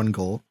more than 1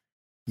 goal.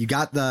 You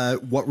got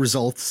the what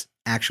results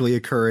actually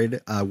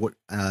occurred.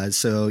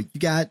 So you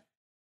got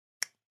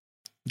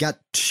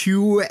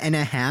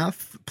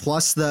 2.5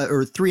 plus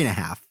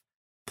 3.5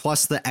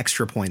 plus the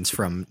extra points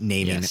from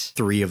naming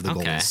 3 of the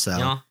goals.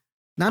 So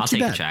not too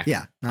bad.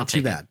 Yeah, not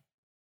too bad.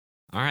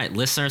 All right,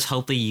 listeners,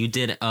 hopefully you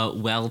did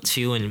well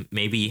too, and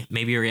maybe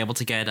you're able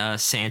to get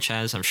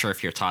Sanchez. I'm sure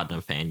if you're a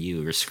Tottenham fan,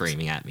 you were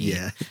screaming at me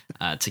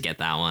to get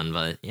that one.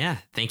 But yeah,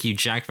 thank you,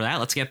 Jack, for that.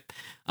 Let's get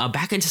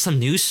back into some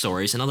news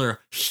stories. Another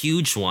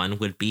huge one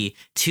would be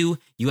 2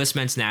 U.S.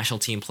 men's national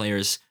team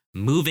players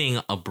moving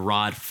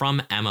abroad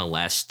from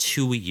MLS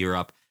to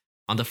Europe.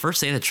 On the first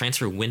day the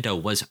transfer window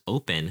was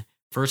open,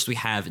 first we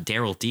have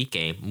Daryl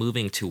Dike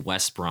moving to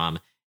West Brom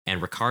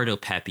and Ricardo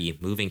Pepi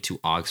moving to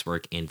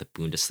Augsburg in the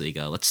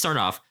Bundesliga. Let's start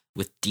off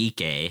with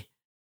Dike.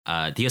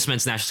 The U.S.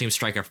 men's national team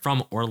striker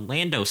from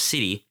Orlando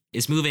City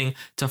is moving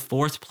to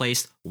 4th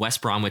place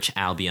West Bromwich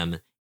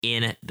Albion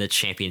in the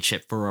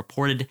championship for a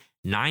reported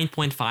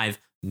 $9.5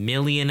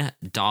 million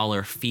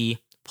fee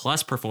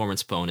plus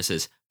performance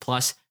bonuses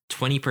plus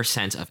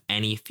 20% of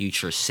any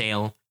future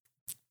sale.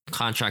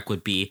 Contract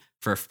would be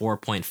for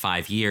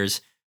 4.5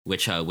 years,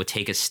 which would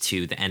take us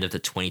to the end of the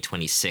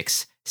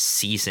 2026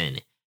 season.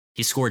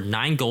 He scored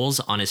 9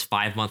 goals on his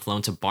 5-month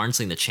loan to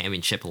Barnsley in the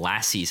championship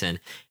last season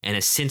and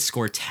has since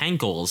scored 10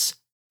 goals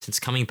since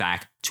coming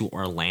back to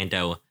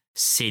Orlando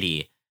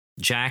City.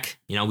 Jack,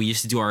 we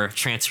used to do our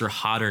transfer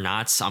hot or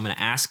not, so I'm going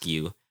to ask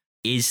you,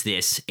 is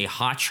this a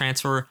hot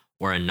transfer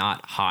or a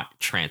not hot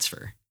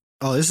transfer?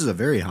 Oh, this is a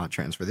very hot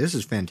transfer. This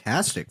is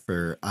fantastic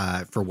for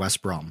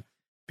West Brom,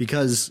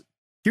 because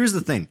here's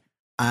the thing.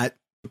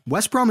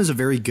 West Brom is a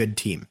very good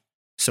team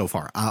so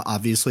far.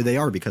 Obviously they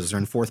are, because they're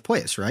in 4th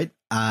place, right?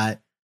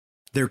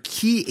 Their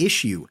key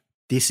issue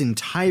this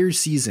entire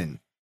season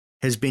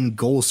has been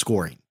goal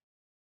scoring.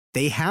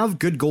 They have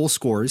good goal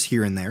scorers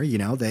here and there.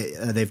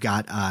 They've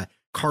got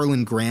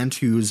Carlin Grant,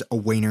 who's a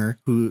winger,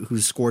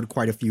 who's scored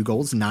quite a few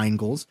goals, 9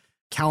 goals.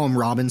 Callum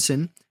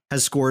Robinson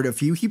has scored a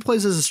few. He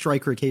plays as a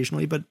striker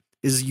occasionally, but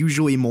is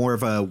usually more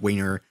of a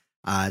winger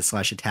 /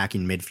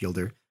 attacking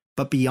midfielder.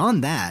 But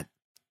beyond that,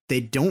 they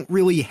don't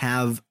really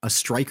have a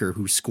striker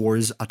who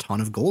scores a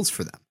ton of goals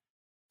for them.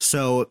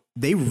 So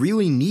they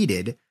really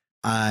needed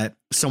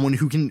someone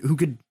who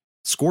could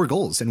score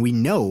goals. And we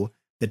know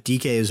that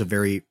Dike is a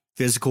very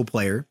physical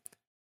player.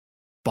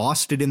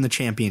 Bossed it in the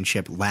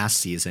championship last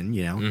season,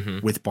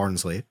 with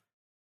Barnsley.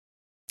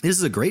 This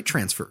is a great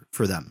transfer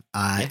for them,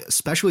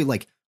 especially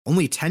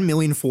only 10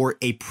 million for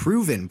a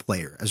proven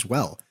player as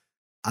well,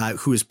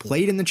 who has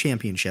played in the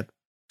championship,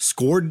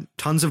 scored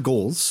tons of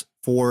goals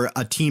for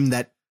a team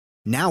that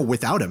now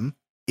without him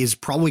is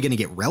probably going to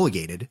get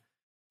relegated.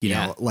 You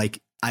know,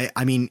 like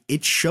I mean,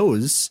 it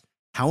shows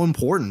how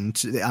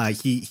important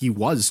he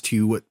was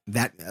to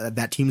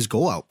that team's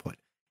goal output.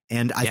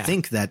 And I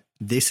think that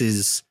this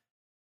is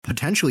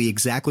potentially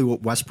exactly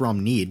what West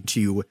Brom need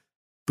to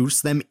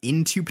boost them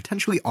into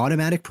potentially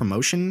automatic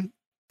promotion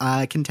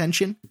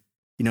contention.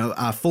 You know,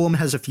 Fulham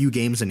has a few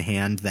games in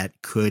hand that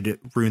could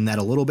ruin that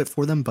a little bit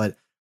for them, but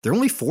they're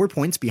only 4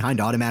 points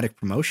behind automatic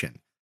promotion.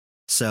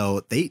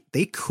 So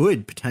they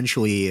could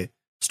potentially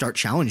start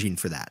challenging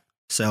for that.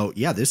 So,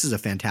 yeah, this is a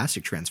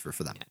fantastic transfer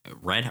for them.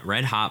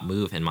 Red hot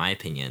move, in my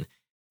opinion.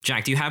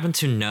 Jack, do you happen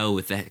to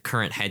know the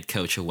current head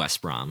coach of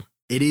West Brom?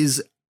 It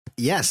is.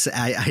 Yes,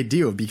 I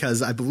do,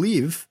 because I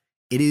believe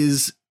it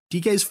is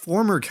DK's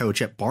former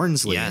coach at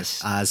Barnsley.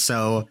 Yes.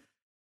 So,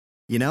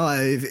 you know,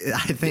 I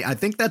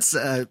think that's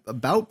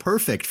about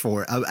perfect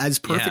for as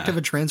perfect of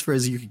a transfer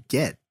as you could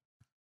get.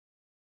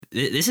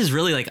 This is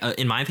really like,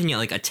 in my opinion,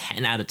 like a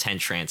 10 out of 10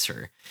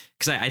 transfer,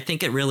 because I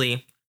think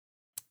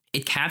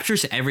it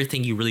captures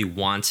everything you really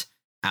want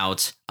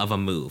out of a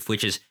move,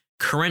 which is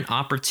current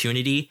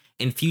opportunity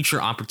and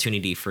future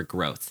opportunity for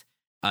growth.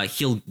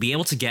 He'll be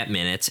able to get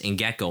minutes and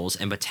get goals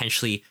and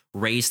potentially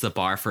raise the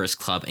bar for his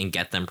club and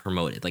get them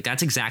promoted. Like,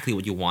 that's exactly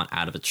what you want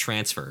out of a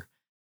transfer.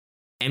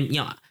 And,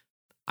 you know,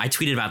 I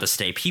tweeted about this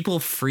today. People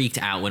freaked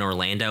out when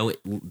Orlando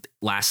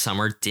last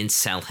summer didn't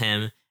sell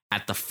him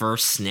at the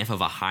first sniff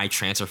of a high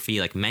transfer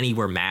fee. Like, many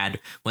were mad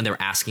when they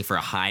were asking for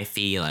a high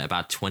fee, like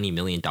about $20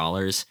 million,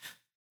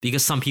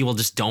 because some people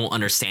just don't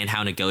understand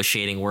how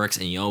negotiating works,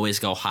 and you always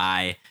go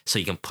high so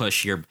you can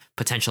push your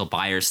potential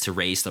buyers to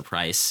raise the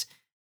price.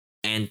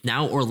 And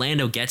now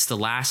Orlando gets the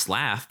last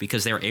laugh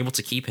because they were able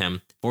to keep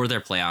him for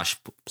their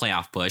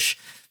playoff push.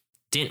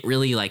 Didn't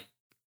really, like,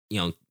 you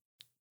know,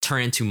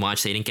 turn into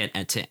much. They didn't get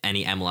into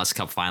any MLS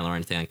Cup final or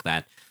anything like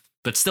that.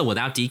 But still,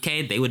 without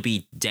DK, they would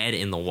be dead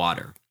in the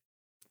water.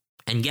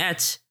 And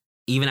yet,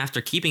 even after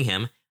keeping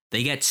him,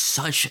 they get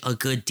such a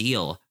good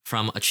deal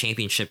from a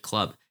championship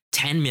club.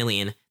 $10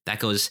 million that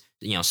goes,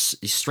 you know,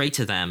 straight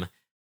to them.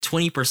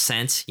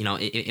 20%, you know,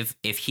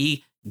 if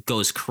he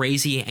goes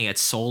crazy and gets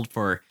sold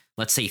for,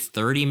 let's say,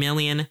 $30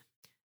 million,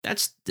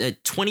 that's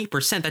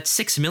 20%. That's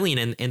 $6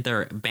 million in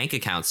their bank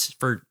accounts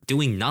for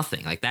doing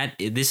nothing like that.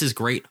 This is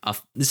great.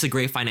 This is a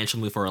great financial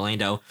move for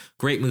Orlando.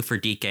 Great move for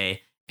DK.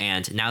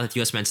 And now that the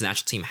U.S. men's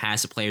national team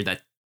has a player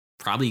that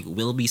probably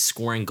will be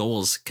scoring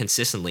goals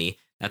consistently,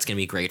 that's going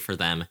to be great for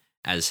them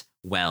as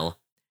well.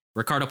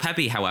 Ricardo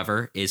Pepi,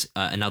 however, is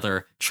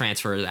another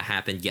transfer that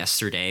happened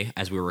yesterday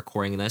as we were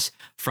recording this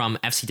from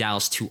FC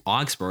Dallas to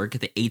Augsburg.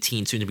 The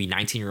 18, soon to be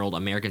 19-year-old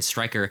American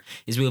striker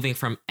is moving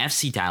from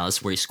FC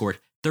Dallas, where he scored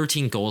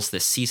 13 goals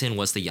this season,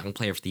 was the Young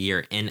Player of the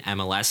Year in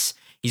MLS.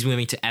 He's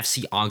moving to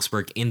FC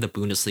Augsburg in the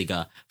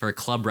Bundesliga for a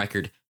club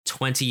record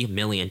 $20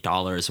 million.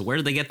 Where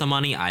did they get the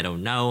money? I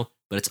don't know,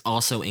 but it's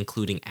also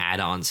including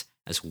add-ons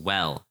as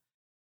well.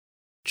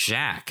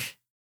 Jack,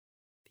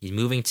 he's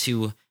moving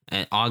to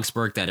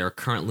Augsburg, that are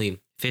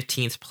currently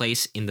 15th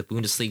place in the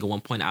Bundesliga,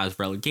 1 point out of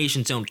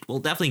relegation zone. Will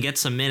definitely get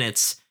some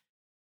minutes.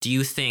 Do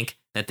you think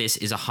that this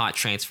is a hot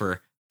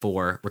transfer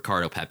for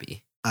Ricardo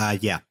Pepi?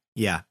 Yeah.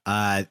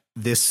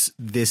 This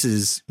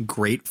is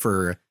great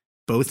for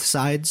both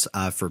sides,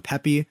 for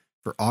Pepi,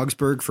 for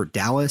Augsburg, for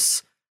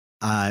Dallas.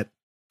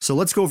 So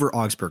let's go over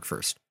Augsburg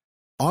first.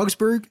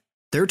 Augsburg,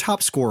 their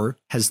top scorer,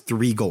 has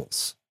 3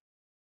 goals.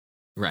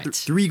 Right.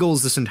 3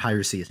 goals this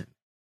entire season.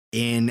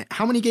 In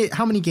how many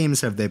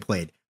games have they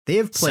played? They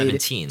have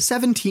played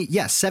 17.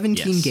 Yes,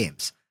 17 Yes.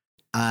 games.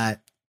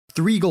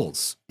 3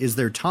 goals is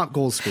their top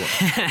goal scorer.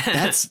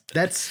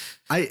 That's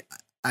I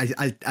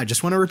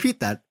just want to repeat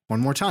that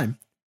one more time.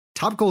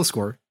 Top goal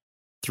scorer,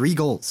 3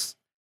 goals.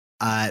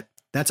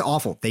 That's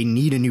awful. They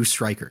need a new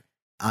striker.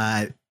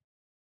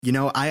 You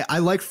know, I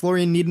like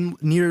Florian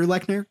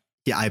Niederlechner.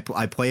 Yeah,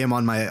 I play him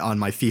on my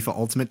FIFA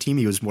Ultimate team.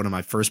 He was one of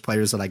my first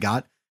players that I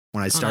got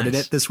when I started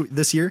it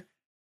this year.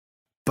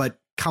 But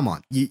come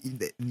on,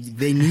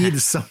 they need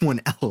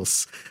someone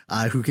else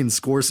who can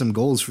score some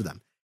goals for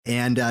them.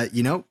 And,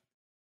 you know,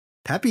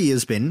 Pepi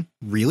has been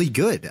really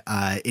good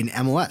in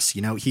MLS.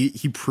 You know,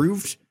 he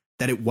proved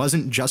that it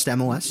wasn't just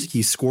MLS.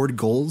 He scored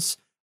goals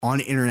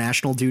on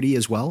international duty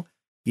as well.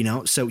 You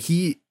know, so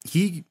he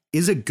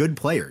is a good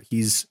player.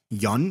 He's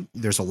young.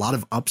 There's a lot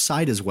of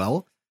upside as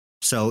well.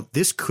 So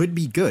this could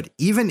be good,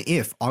 even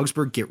if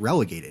Augsburg get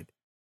relegated.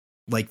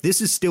 Like,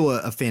 this is still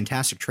a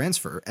fantastic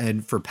transfer.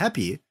 And for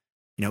Pepi,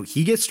 you know,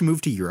 he gets to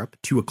move to Europe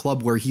to a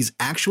club where he's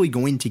actually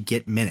going to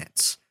get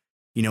minutes.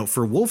 You know,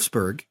 for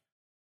Wolfsburg,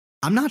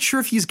 I'm not sure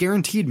if he's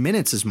guaranteed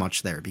minutes as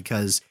much there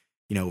because,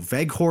 you know,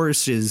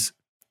 Weghorst is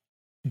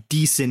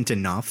decent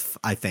enough,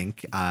 I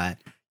think.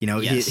 You know,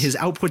 Yes. his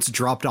output's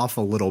dropped off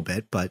a little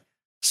bit, but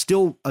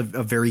still a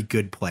very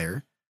good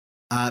player.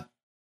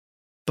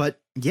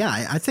 But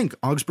yeah, I think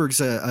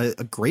Augsburg's a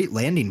great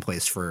landing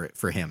place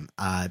for him.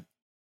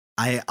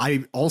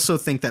 I also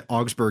think that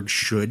Augsburg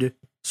should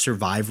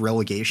survive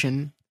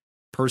relegation.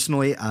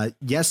 Personally,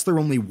 yes, they're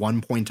only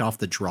 1 point off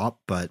the drop,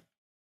 but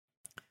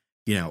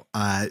you know,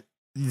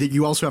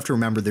 you also have to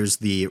remember there's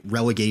the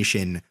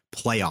relegation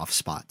playoff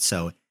spot.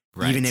 So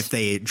Right. even if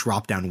they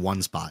drop down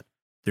one spot,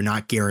 they're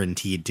not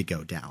guaranteed to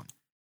go down.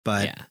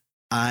 But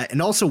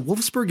and also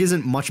Wolfsburg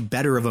isn't much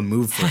better of a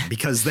move for him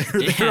because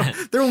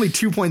they're only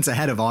 2 points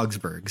ahead of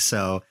Augsburg.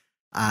 So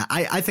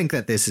I think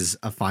that this is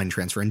a fine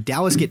transfer, and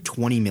Dallas get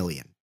 20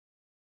 million.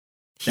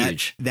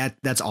 Huge.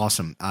 That's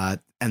awesome.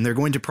 And they're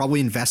going to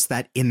probably invest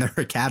that in their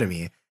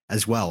academy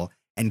as well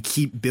and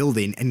keep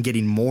building and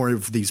getting more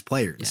of these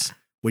players,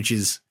 which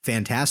is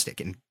fantastic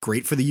and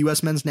great for the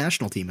U.S. men's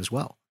national team as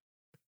well.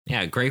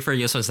 Yeah, great for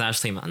U.S. men's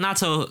national team. I'm not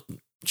so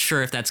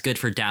sure if that's good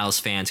for Dallas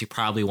fans who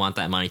probably want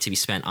that money to be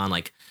spent on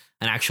like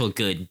an actual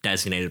good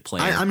designated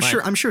player.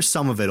 I'm sure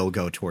some of it'll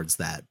go towards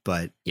that,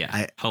 but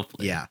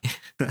hopefully. Yeah.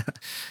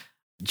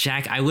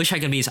 Jack, I wish I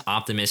could be as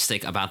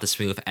optimistic about this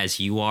move as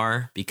you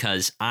are,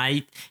 because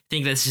I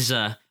think this is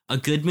a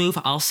good move.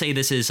 I'll say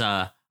this is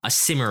a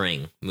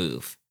simmering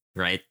move,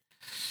 right?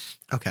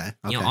 Okay.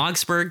 You know,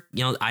 Augsburg,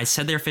 I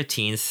said they're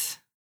 15th,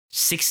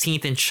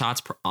 16th in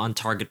shots on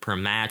target per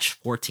match,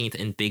 14th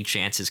in big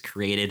chances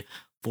created,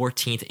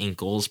 14th in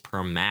goals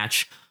per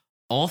match.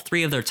 All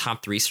three of their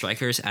top three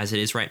strikers, as it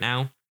is right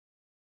now,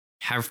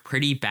 have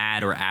pretty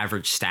bad or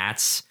average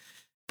stats,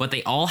 but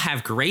they all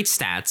have great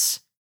stats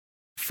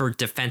for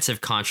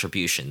defensive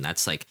contribution.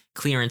 That's like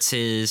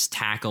clearances,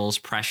 tackles,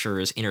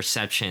 pressures,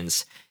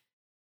 interceptions.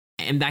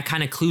 And that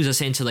kind of clues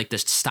us into like the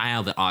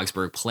style that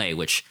Augsburg play,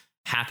 which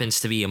happens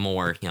to be a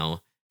more,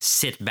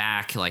 sit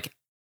back, like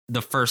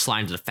the first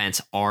line of defense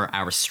are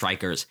our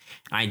strikers.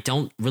 And I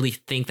don't really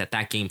think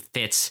that game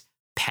fits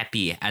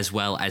Pepi as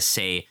well as,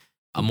 say,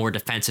 a more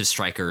defensive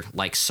striker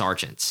like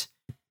Sargent.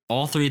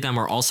 All three of them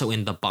are also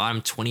in the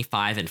bottom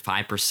 25 and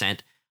 5%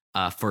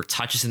 for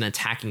touches in the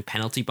attacking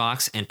penalty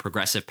box and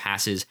progressive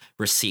passes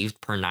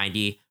received per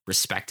 90,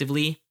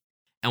 respectively.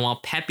 And while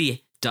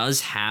Pepi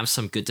does have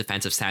some good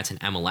defensive stats in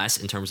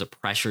MLS in terms of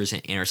pressures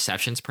and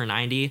interceptions per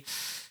 90,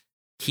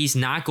 he's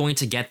not going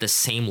to get the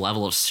same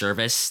level of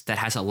service that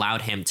has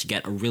allowed him to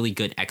get a really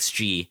good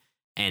XG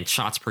and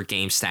shots per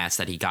game stats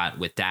that he got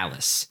with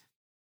Dallas.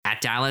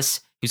 At Dallas,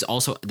 he's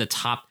also the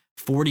top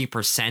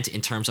 40%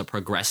 in terms of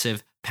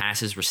progressive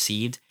passes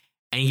received,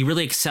 and he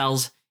really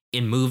excels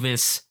in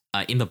movements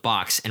in the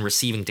box and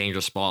receiving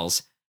dangerous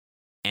balls.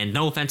 And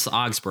no offense to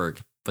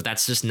Augsburg, but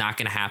that's just not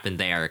going to happen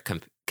there,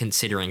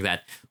 considering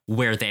that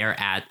where they're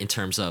at in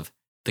terms of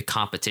the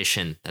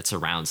competition that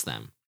surrounds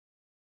them.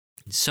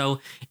 So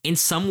in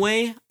some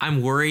way,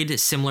 I'm worried,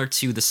 similar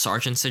to the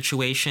Sargent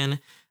situation,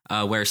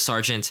 where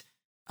Sargent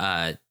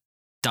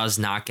does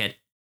not get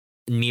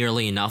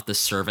nearly enough the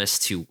service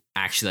to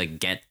actually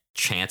get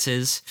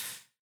chances.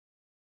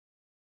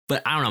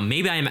 But I don't know.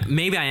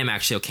 Maybe I am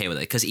actually okay with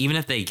it, because even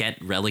if they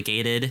get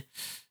relegated,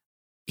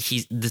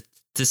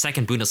 the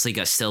second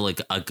Bundesliga is still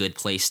a good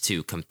place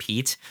to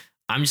compete.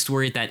 I'm just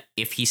worried that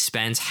if he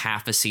spends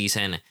half a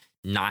season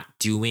not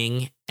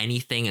doing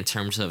anything in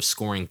terms of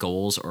scoring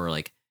goals or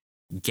like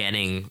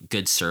getting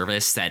good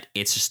service, that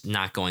it's just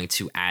not going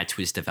to add to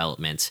his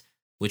development,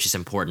 which is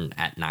important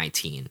at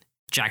 19.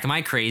 Jack, am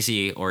I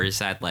crazy, or is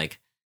that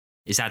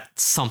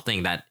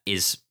something that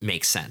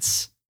makes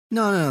sense?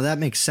 No, that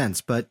makes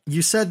sense. But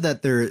you said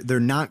that they're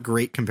not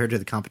great compared to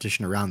the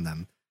competition around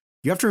them.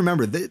 You have to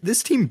remember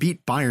this team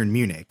beat Bayern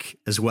Munich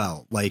as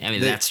well. Like, I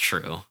mean, that's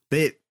true.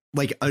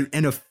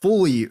 And a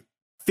fully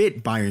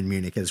fit Bayern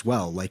Munich as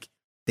well. Like,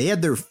 they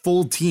had their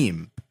full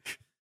team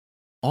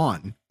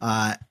on,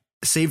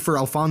 save for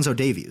Alphonso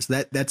Davies.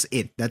 That's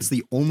it. That's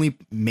the only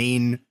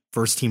main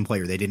first team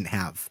player they didn't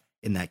have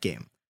in that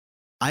game.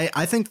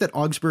 I think that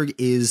Augsburg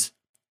is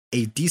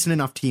a decent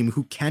enough team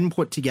who can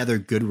put together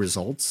good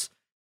results.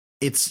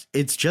 It's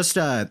just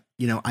I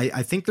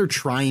think they're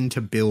trying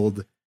to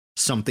build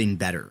something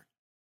better.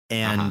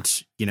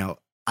 And,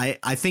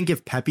 I think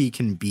if Pepi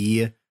can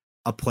be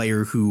a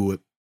player who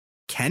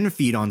can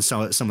feed on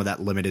some of that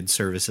limited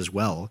service as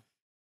well,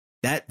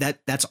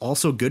 that's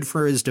also good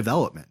for his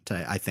development,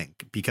 I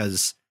think,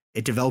 because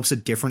it develops a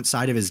different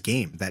side of his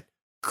game that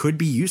could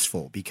be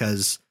useful,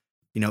 because,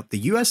 the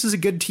U.S. is a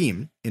good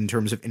team in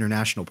terms of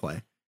international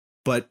play,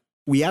 but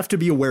we have to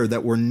be aware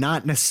that we're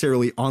not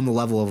necessarily on the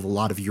level of a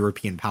lot of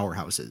European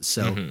powerhouses.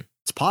 So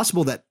it's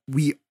possible that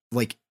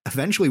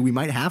eventually we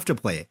might have to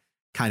play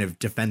kind of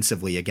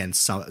defensively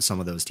against some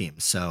of those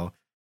teams. So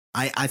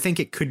I think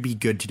it could be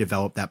good to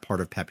develop that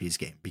part of Pepi's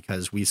game,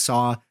 because we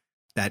saw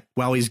that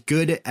while he's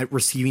good at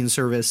receiving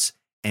service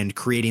and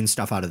creating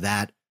stuff out of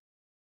that,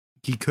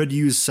 he could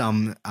use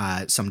some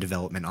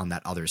development on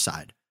that other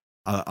side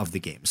of the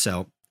game.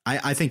 So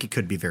I think it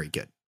could be very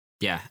good.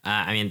 Yeah,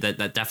 I mean, that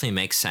definitely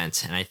makes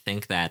sense. And I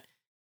think that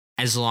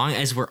as long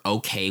as we're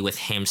okay with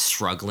him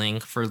struggling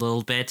for a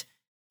little bit,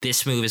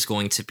 this move is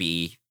going to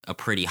be a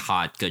pretty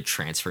hot, good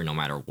transfer no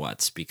matter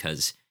what,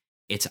 because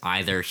it's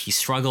either he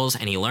struggles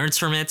and he learns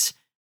from it,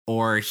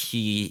 or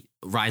he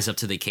rises up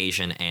to the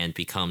occasion and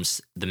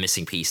becomes the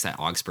missing piece that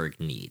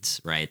Augsburg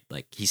needs, right?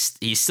 Like, he's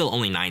still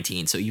only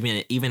 19, so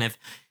even if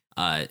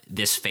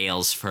this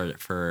fails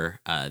for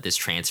this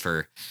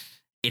transfer,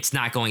 it's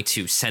not going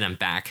to set him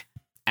back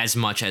as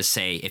much as,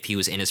 say, if he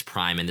was in his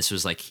prime and this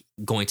was like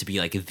going to be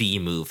like the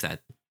move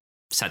that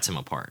sets him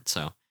apart.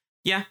 So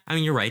yeah, I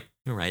mean, you're right.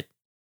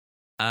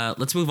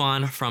 Let's move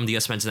on from the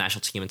U.S. men's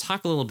national team and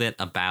talk a little bit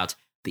about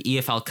the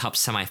EFL Cup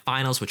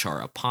Semi-Finals, which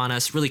are upon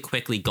us. Really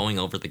quickly going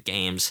over the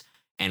games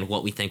and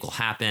what we think will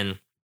happen.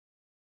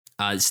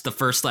 It's the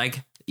first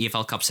leg.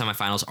 EFL Cup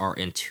Semi-Finals are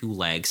in 2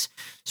 legs.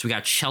 So we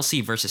got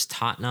Chelsea versus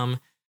Tottenham.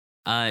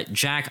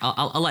 Jack,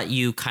 I'll let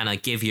you kind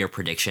of give your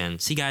prediction.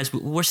 See, guys,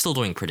 we're still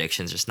doing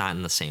predictions, just not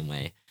in the same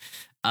way.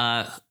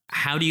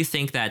 How do you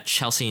think that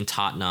Chelsea and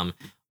Tottenham,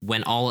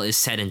 when all is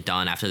said and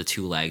done after the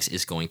 2 legs,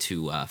 is going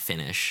to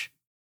finish?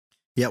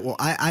 Yeah, well,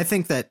 I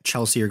think that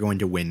Chelsea are going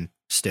to win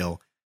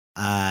still.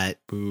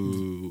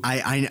 Boo.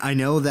 I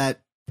know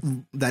that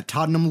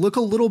Tottenham look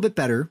a little bit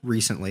better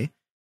recently,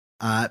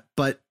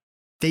 but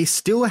they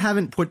still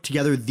haven't put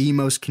together the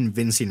most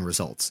convincing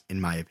results, in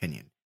my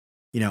opinion.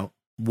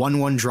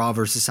 1-1 draw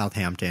versus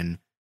Southampton,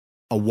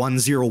 a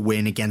 1-0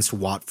 win against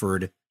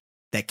Watford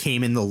that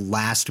came in the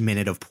last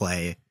minute of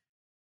play.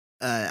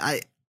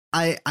 I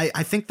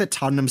think that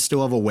Tottenham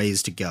still have a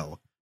ways to go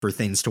for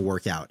things to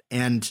work out.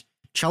 And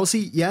Chelsea,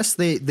 yes,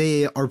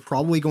 they are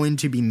probably going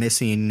to be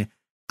missing,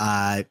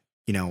 I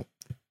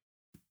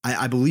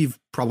believe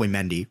probably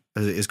Mendy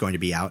is going to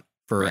be out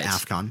for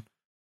AFCON,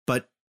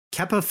 but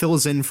Kepa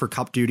fills in for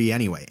cup duty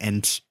anyway.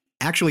 And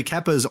actually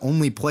Kepa has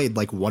only played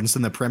like once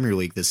in the Premier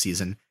League this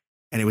season,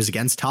 and it was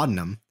against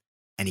Tottenham,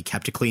 and he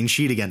kept a clean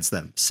sheet against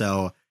them.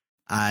 So,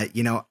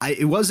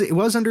 it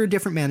was under a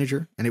different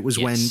manager, and it was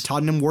when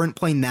Tottenham weren't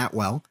playing that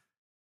well,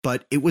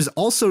 but it was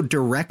also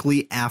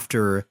directly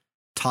after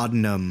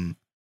Tottenham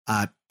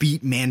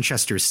beat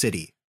Manchester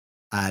City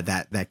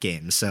that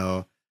game.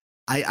 So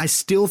I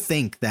still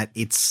think that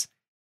it's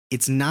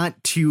not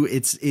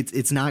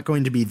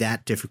going to be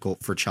that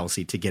difficult for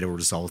Chelsea to get a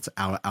result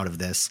out of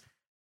this.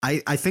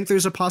 I think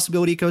there's a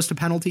possibility it goes to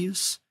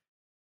penalties,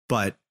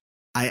 but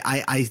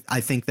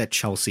I think that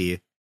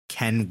Chelsea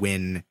can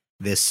win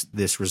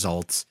this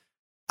result.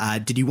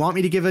 Did you want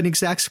me to give an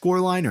exact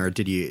scoreline, or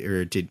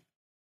did?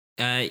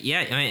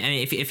 Yeah, I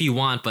mean, if you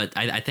want, but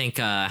I think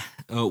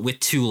with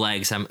 2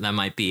 legs, that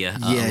might be a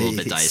little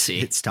bit dicey.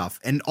 It's tough.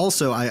 And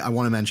also, I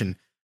want to mention,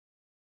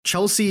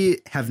 Chelsea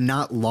have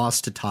not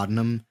lost to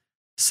Tottenham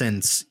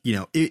since,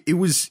 it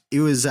was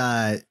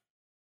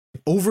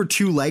over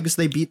 2 legs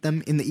they beat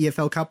them in the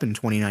EFL Cup in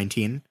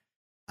 2019.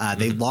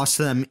 They lost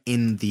them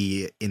in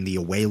the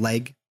away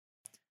leg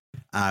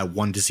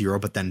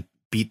 1-0, but then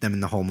beat them in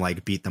the home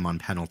leg, beat them on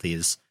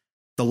penalties.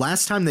 The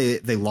last time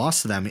they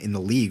lost them in the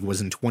league was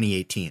in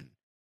 2018.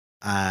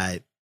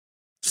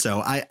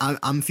 So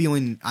I'm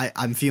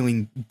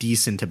feeling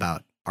decent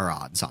about our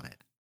odds on it.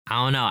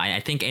 I don't know. I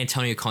think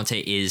Antonio Conte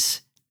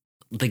is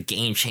the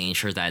game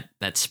changer that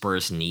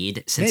Spurs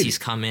need since he's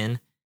come in.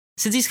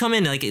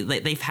 Like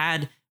they've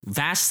had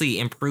vastly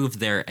improved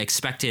their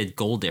expected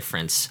goal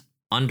difference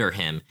under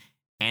him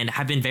and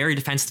have been very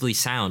defensively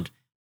sound,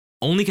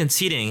 only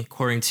conceding,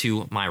 according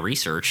to my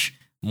research,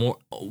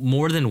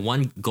 more than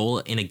 1 goal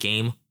in a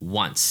game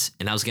once,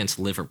 and that was against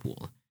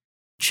Liverpool.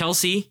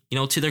 Chelsea,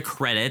 to their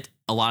credit,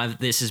 a lot of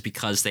this is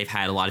because they've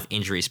had a lot of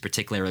injuries,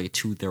 particularly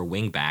to their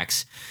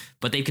wingbacks,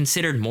 but they've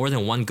considered more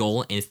than 1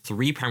 goal in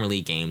 3 Premier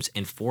League games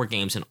and 4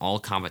 games in all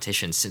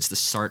competitions since the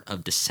start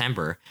of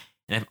December,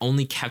 and have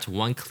only kept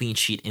 1 clean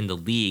sheet in the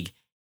league,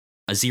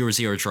 a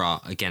 0-0 draw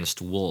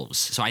against Wolves.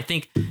 So I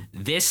think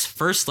this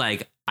first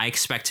leg, I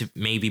expect to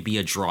maybe be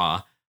a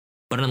draw,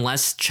 but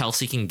unless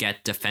Chelsea can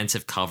get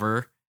defensive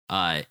cover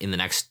in the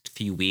next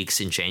few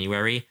weeks in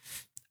January,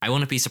 I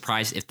wouldn't be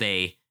surprised if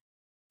they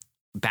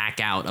back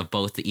out of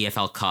both the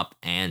EFL Cup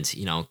and,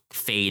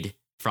 fade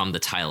from the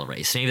title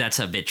race. Maybe that's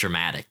a bit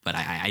dramatic, but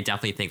I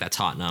definitely think that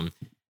Tottenham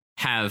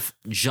have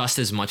just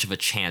as much of a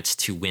chance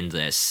to win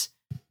this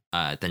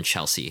than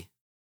Chelsea.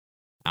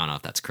 I don't know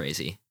if that's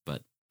crazy,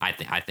 but I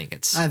think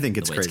it's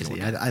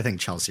crazy. I think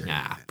Chelsea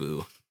are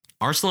boo.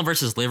 Arsenal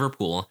versus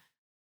Liverpool.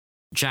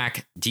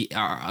 Jack,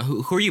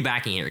 who are you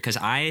backing here? Because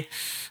I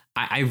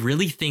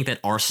really think that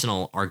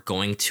Arsenal are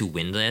going to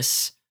win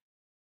this.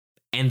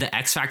 And the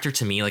X factor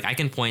to me, like, I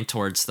can point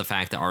towards the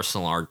fact that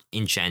Arsenal are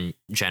in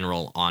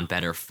general on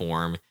better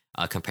form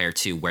compared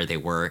to where they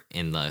were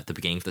in the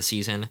beginning of the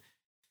season.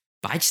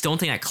 But I just don't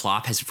think that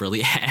Klopp has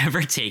really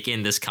ever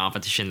taken this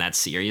competition that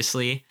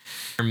seriously.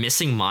 They're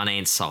missing Mane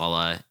and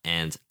Salah,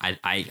 and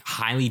I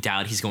highly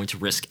doubt he's going to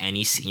risk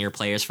any senior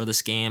players for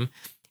this game,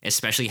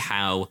 especially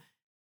how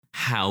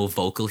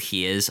vocal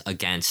he is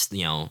against,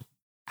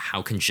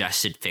 how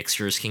congested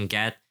fixtures can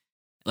get.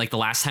 Like the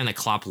last time that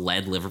Klopp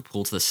led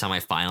Liverpool to the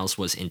semifinals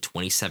was in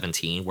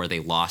 2017, where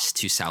they lost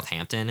to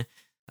Southampton.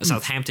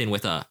 Southampton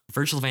with a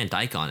Virgil van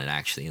Dijk on it,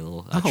 actually. A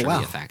little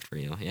trivia fact for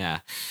you. Yeah.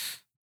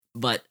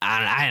 But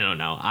I don't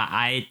know.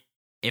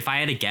 If I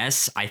had to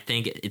guess, I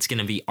think it's going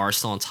to be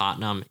Arsenal and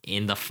Tottenham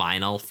in the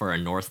final for a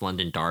North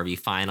London derby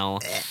final.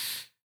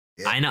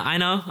 I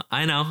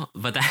know.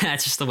 But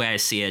that's just the way I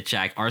see it,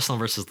 Jack. Arsenal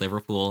versus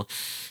Liverpool.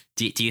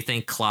 Do you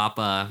think Klopp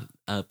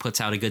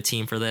puts out a good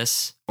team for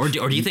this, or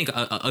do you think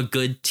a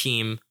good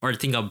team, or do you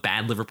think a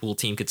bad Liverpool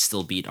team could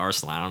still beat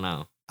Arsenal? I don't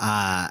know.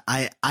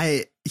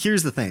 I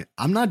here's the thing.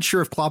 I'm not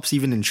sure if Klopp's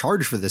even in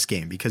charge for this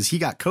game because he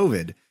got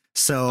COVID.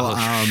 So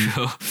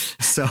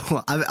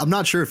so I'm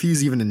not sure if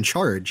he's even in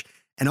charge.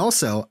 And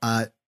also,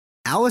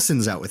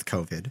 Allison's out with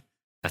COVID.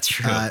 That's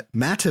true.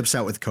 Matip's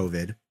out with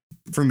COVID.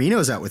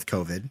 Firmino's out with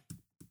COVID.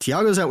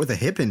 Thiago's out with a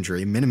hip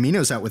injury.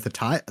 Minamino's out with a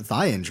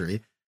thigh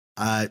injury.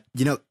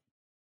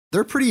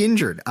 They're pretty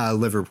injured,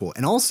 Liverpool.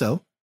 And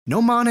also,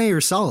 no Mane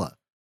or Salah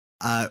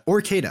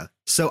or Keita.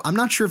 So I'm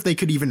not sure if they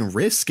could even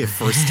risk a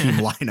first team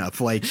lineup,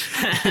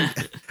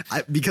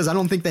 because I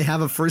don't think they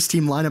have a first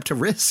team lineup to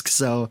risk.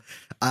 So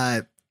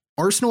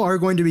Arsenal are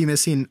going to be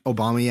missing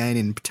Aubameyang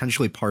and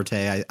potentially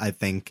Partey, I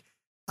think.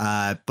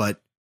 But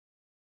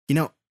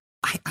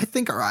I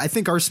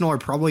think Arsenal are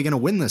probably going to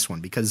win this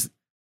one because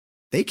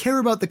they care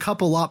about the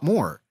cup a lot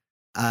more.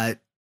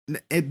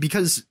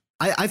 Because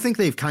I think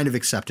they've kind of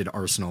accepted,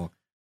 Arsenal,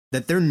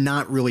 that they're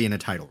not really in a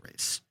title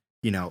race.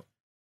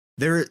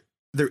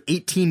 They're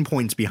 18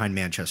 points behind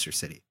Manchester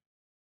City.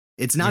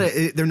 It's not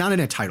they're not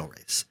in a title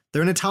race.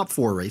 They're in a top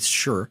 4 race,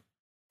 sure.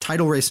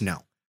 Title race,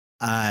 no.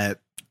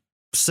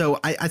 So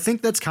I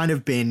think that's kind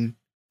of been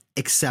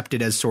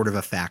accepted as sort of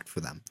a fact for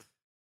them.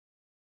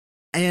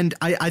 And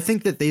I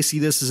think that they see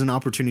this as an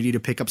opportunity to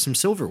pick up some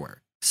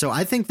silverware. So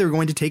I think they're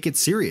going to take it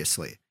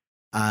seriously.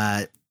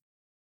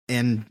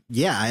 And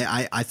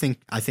yeah, I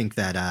think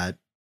that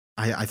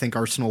I think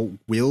Arsenal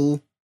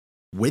will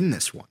win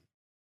this one.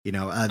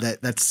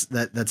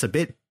 That's a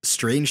bit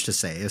strange to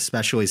say,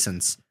 especially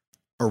since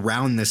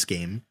around this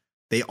game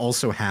they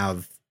also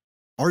have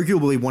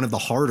arguably one of the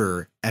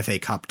harder FA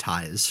Cup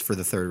ties for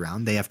the third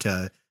round. They have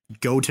to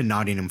go to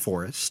Nottingham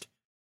Forest.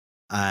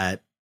 And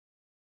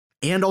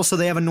also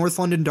they have a North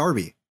London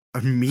derby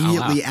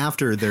immediately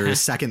after their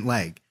second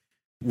leg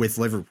with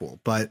Liverpool.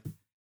 But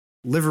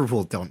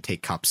Liverpool don't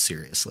take cups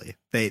seriously.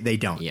 They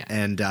don't. Yeah.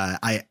 And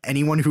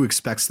anyone who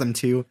expects them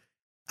to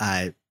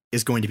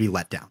is going to be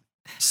let down.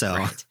 So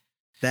right.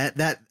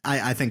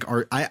 I think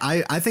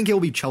it'll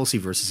be Chelsea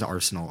versus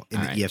Arsenal in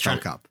the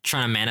EFL Cup.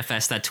 Trying to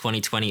manifest that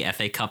 2020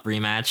 FA Cup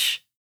rematch.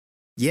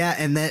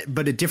 Yeah,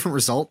 but a different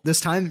result this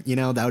time,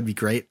 that would be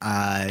great.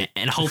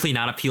 And hopefully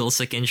not a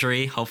Pulisic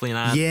injury. Hopefully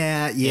not.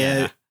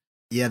 Yeah.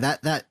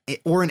 That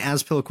or an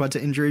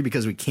Azpilicueta injury,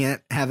 because we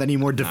can't have any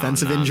more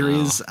defensive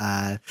injuries.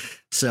 No.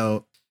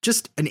 So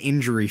just an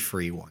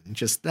injury-free one.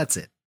 Just that's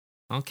it.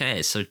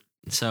 Okay, so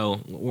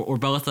we're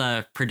both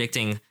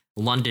predicting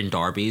London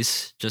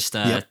derbies, just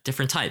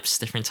different types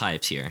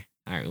here.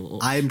 All right,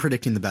 I'm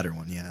predicting the better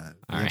one. Yeah.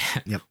 All right.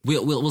 Yep.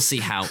 We'll see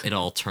how it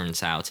all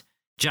turns out.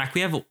 Jack,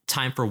 we have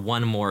time for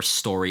one more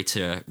story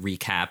to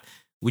recap.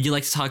 Would you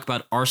like to talk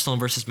about Arsenal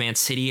versus Man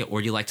City, or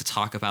would you like to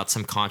talk about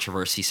some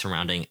controversy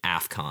surrounding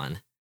AFCON?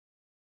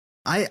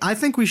 I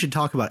think we should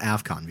talk about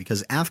AFCON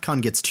because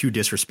AFCON gets too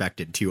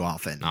disrespected too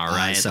often. All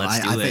right, so let's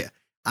do it.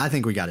 I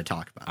think we got to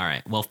talk about it. All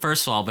right. Well,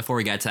 first of all, before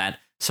we get to that,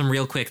 some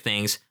real quick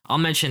things. I'll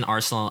mention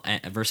Arsenal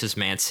versus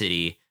Man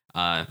City.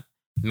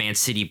 Man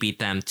City beat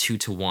them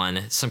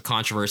 2-1. Some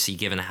controversy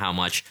given how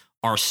much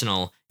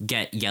Arsenal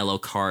get yellow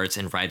cards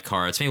and red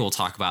cards. Maybe we'll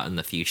talk about it in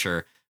the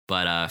future.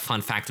 But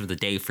fun fact of the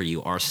day for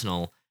you,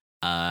 Arsenal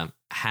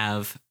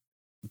have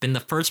been the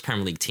first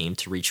Premier League team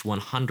to reach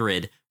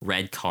 100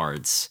 red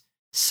cards.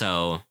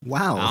 So,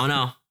 wow. I don't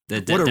know.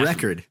 What a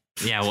record.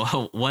 Yeah,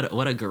 well,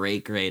 what a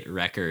great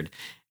record.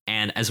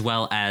 And as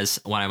well as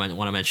what I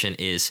want to mention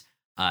is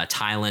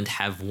Thailand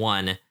have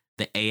won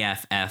the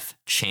AFF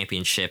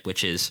Championship,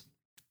 which is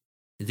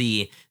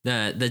the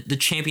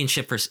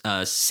championship for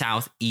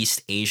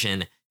Southeast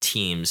Asian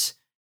teams.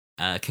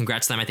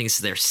 Congrats to them. I think this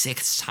is their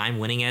 6th time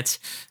winning it.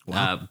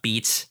 Wow.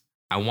 Beat,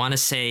 I want to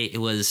say it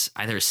was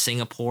either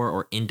Singapore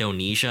or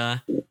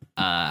Indonesia.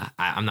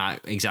 I'm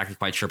not exactly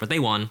quite sure, but they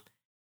won.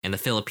 And the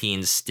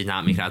Philippines did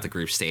not make it out of the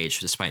group stage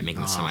despite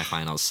making the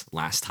semifinals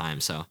last time.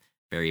 So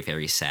very,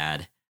 very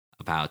sad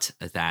about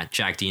that.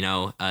 Jack, do you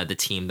know the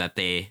team that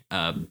they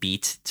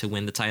beat to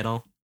win the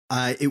title?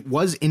 It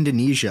was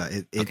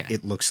Indonesia.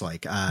 It looks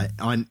like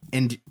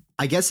and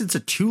I guess it's a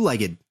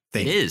 2-legged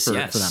thing. It is, for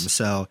them.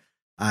 So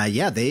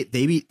they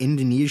beat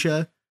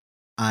Indonesia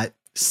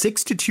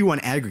 6-2 on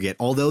aggregate.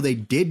 Although they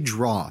did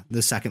draw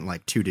the second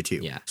leg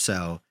 2-2. Yeah.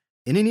 So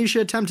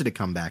Indonesia attempted to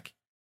come back,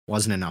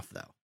 wasn't enough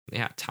though.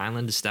 Yeah,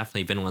 Thailand has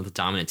definitely been one of the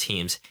dominant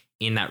teams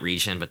in that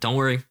region. But don't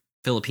worry,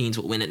 Philippines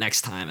will win it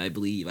next time, I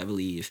believe.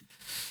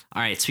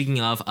 All right,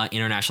 speaking of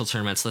international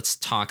tournaments, let's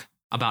talk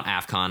about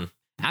AFCON.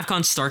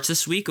 AFCON starts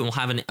this week, and we'll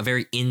have a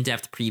very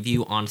in-depth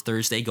preview on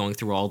Thursday, going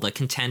through all the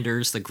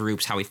contenders, the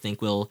groups, how we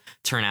think will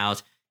turn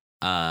out.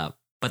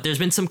 But there's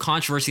been some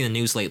controversy in the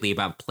news lately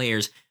about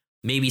players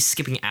maybe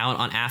skipping out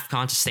on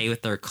AFCON to stay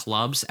with their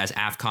clubs, as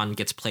AFCON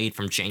gets played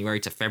from January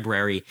to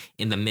February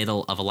in the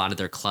middle of a lot of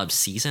their club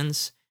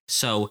seasons.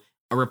 So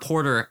a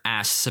reporter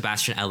asked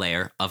Sebastian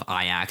Aller of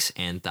Ajax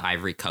and the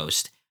Ivory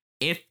Coast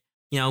if,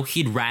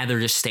 he'd rather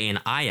just stay in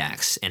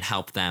Ajax and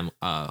help them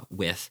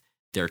with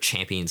their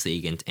Champions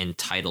League and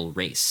title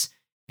race.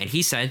 And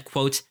he said,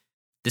 quote,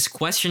 "This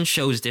question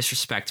shows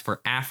disrespect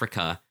for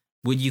Africa.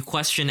 Would this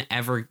question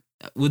ever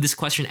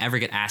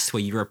get asked to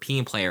a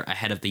European player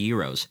ahead of the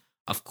Euros?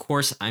 Of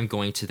course I'm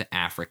going to the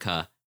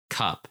Africa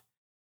Cup."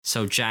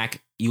 So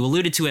Jack, you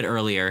alluded to it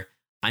earlier.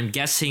 I'm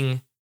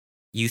guessing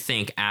you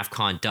think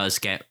AFCON does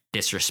get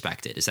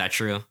disrespected. Is that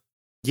true?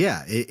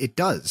 Yeah, it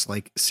does.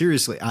 Like,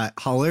 seriously,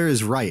 Haller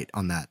is right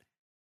on that.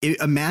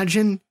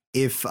 Imagine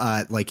if,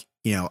 for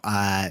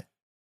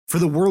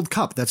the World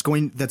Cup, that's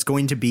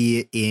going to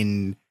be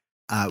in,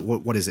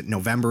 what is it,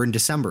 November and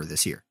December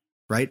this year,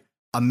 right?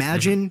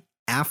 Imagine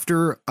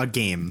after a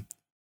game,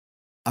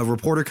 a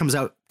reporter comes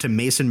out to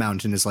Mason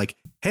Mount and is like,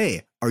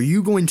 "Hey, are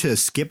you going to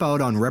skip out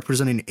on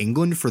representing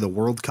England for the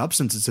World Cup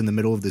since it's in the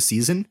middle of the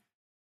season?"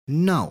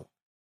 No.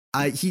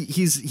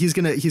 He's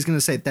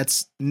gonna say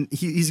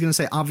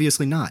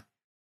obviously not.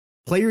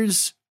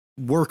 Players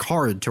work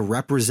hard to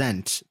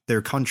represent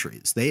their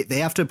countries. They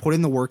have to put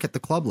in the work at the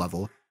club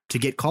level to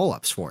get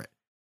call-ups for it.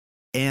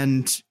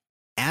 And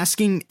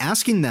asking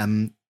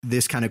them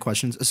this kind of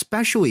questions,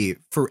 especially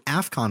for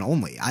AFCON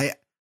only. I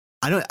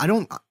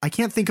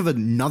can't think of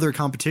another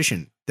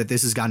competition that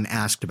this has gotten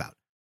asked about,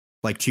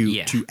 like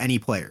to any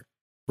player,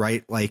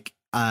 right? Like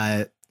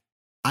I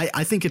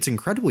think it's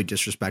incredibly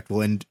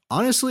disrespectful and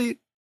honestly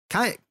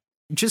kind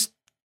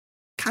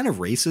of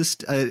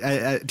racist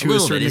to a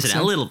certain extent.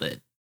 A little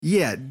bit.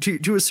 Yeah,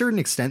 to a certain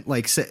extent.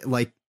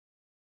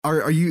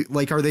 Are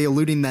they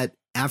alluding that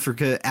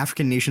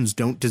African nations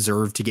don't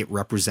deserve to get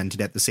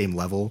represented at the same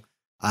level,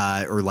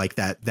 or like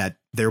that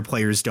their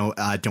players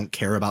don't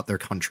care about their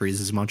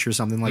countries as much or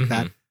something like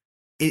that?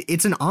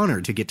 It's an honor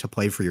to get to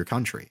play for your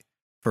country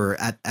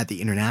at the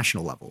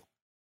international level.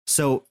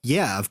 So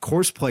yeah, of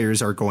course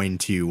players are going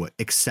to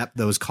accept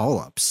those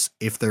call-ups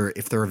if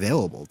they're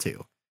available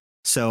to.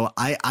 So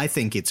I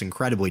think it's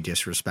incredibly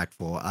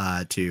disrespectful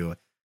to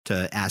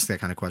ask that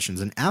kind of questions.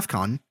 And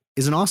AFCON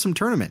is an awesome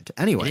tournament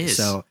anyway.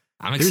 So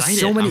I'm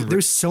excited.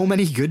 There's so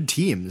many good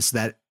teams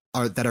that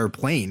are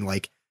playing.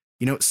 Like,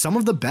 some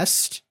of the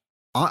best,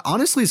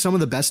 honestly, some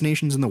of the best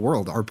nations in the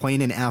world are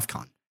playing in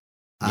AFCON.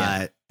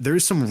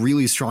 There's some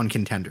really strong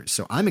contenders.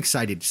 So I'm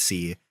excited to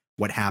see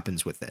what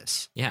happens with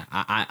this. Yeah,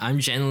 I'm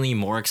genuinely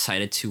more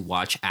excited to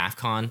watch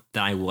AFCON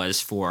than I was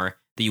for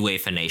the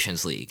UEFA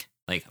Nations League.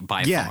 Like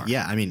by far.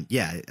 Yeah. I mean,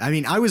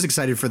 I was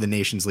excited for the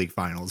Nations League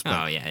finals,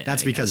 but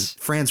that's because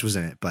France was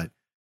in it. But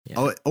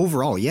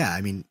overall,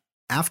 I mean,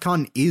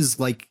 AFCON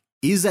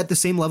is at the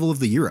same level of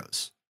the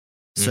Euros.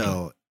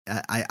 So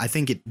I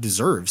think it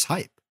deserves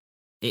hype.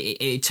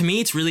 To me,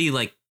 it's really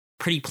like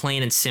pretty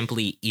plain and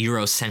simply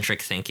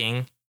Eurocentric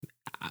thinking.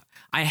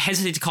 I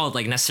hesitate to call it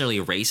like necessarily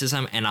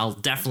racism, and I'll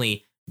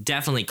definitely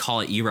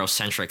call it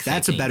Eurocentric thinking.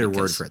 That's a better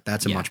word for it.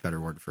 That's a much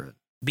better word for it.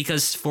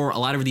 Because for a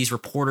lot of these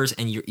reporters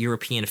and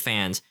European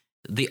fans,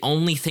 the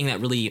only thing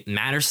that really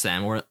matters to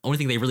them, or the only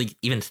thing they really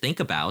even think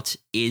about,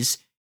 is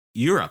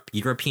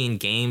European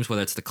games,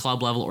 whether it's the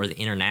club level or the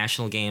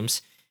international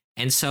games.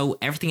 And so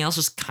everything else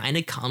just kind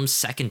of comes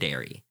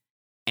secondary.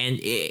 And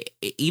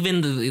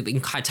even the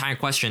entire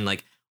question,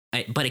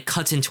 but it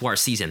cuts into our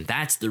season.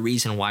 That's the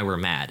reason why we're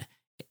mad.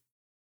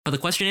 But the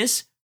question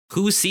is,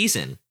 whose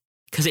season?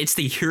 Because it's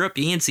the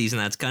European season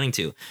that's cutting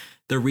to.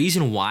 The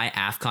reason why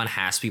AFCON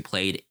has to be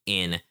played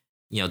in,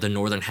 the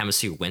Northern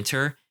Hemisphere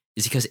winter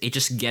is because it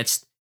just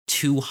gets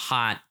too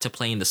hot to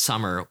play in the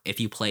summer if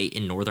you play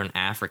in Northern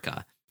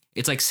Africa.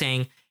 It's like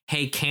saying,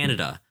 "Hey,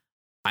 Canada,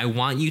 I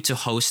want you to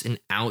host an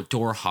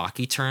outdoor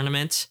hockey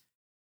tournament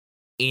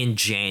in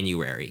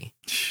January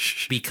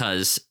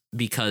because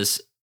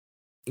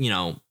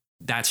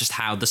that's just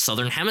how the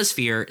Southern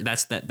Hemisphere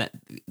that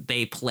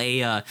they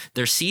play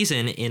their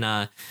season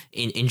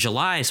in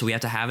July, so we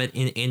have to have it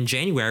in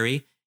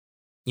January."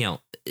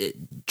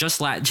 Just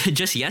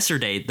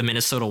yesterday, the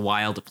Minnesota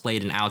Wild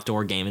played an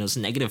outdoor game and it was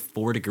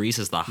 -4 degrees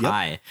as the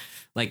high.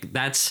 Like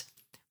that's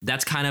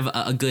kind of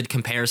a good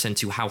comparison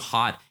to how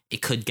hot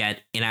it could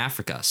get in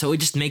Africa. So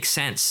it just makes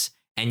sense.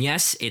 And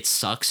yes, it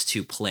sucks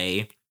to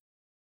play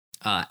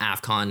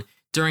AFCON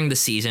during the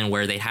season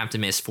where they have to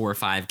miss 4 or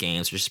 5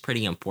 games, which is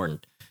pretty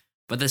important.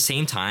 But at the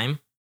same time,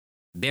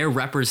 they're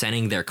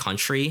representing their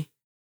country.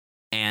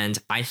 And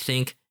I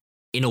think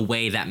in a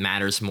way that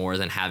matters more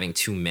than having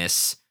to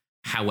miss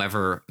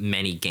however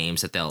many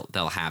games that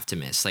they'll have to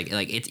miss.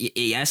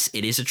 Yes,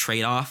 it is a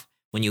trade-off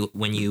when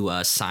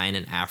you sign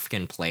an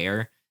African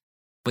player,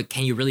 but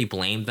can you really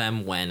blame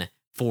them when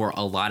for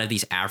a lot of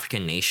these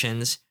African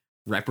nations,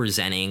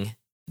 representing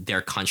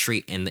their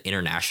country in the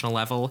international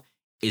level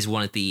is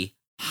one of the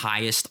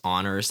highest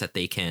honors that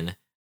they can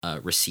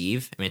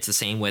receive? I mean, it's the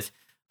same with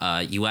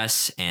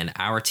US and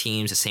our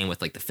teams, the same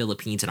with like the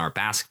Philippines and our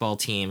basketball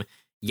team.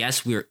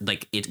 Yes, we're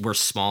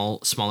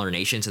smaller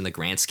nations in the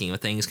grand scheme of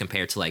things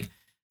compared to like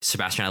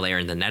Sebastian Haller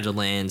in the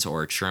Netherlands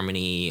or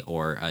Germany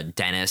or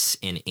Dennis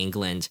in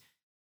England.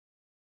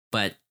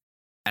 But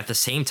at the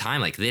same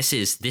time, like this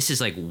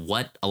is like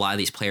what a lot of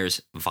these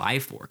players vie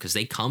for, because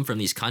they come from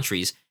these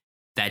countries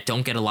that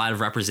don't get a lot of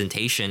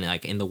representation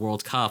like in the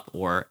World Cup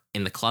or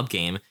in the club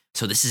game.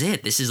 So this is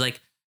it. This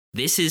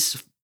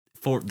is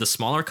for the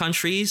smaller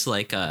countries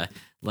like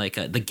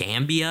the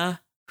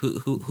Gambia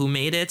who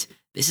made it,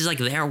 this is like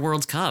their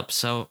World Cup.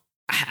 So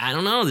I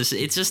don't know.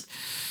 It's just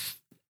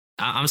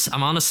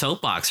I'm on a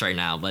soapbox right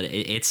now, but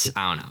it's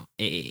I don't know.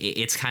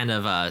 It's kind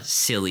of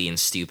silly and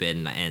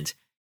stupid, and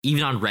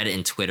even on Reddit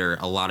and Twitter,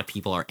 a lot of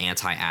people are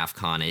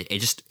anti-AFCON.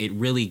 It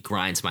really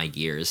grinds my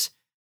gears.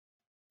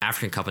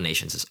 African Cup of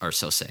Nations are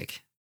so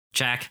sick.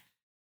 Jack,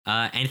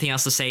 anything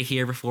else to say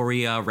here before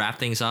we wrap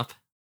things up?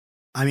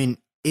 I mean,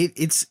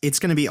 it's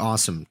going to be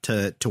awesome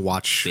to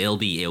watch. It will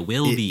be.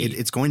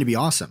 It's going to be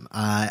awesome.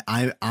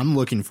 I'm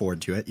looking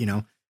forward to it. You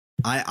know,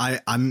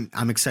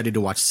 I'm excited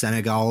to watch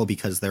Senegal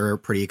because they're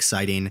pretty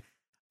exciting.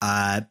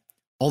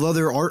 Although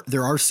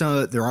there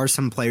are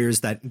some players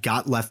that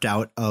got left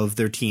out of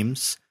their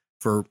teams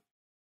for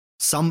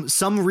some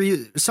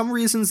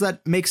reasons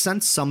that make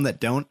sense, some that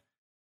don't.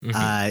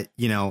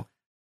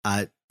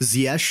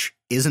 Ziyech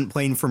isn't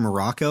playing for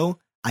Morocco.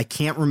 I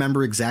can't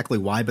remember exactly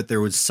why, but there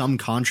was some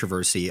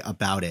controversy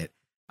about it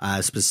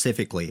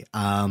specifically.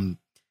 I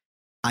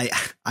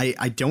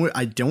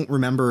don't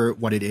remember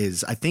what it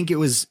is. I think it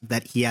was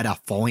that he had a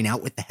falling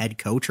out with the head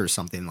coach or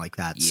something like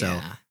that.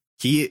 Yeah. So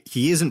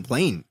he isn't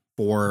playing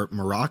for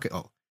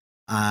Morocco.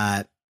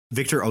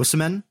 Victor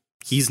Osimhen,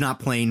 he's not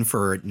playing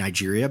for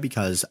Nigeria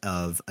because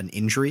of an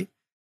injury.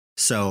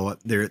 So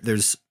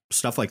there's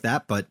stuff like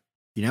that. But,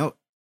 you know,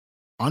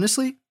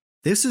 honestly,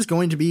 this is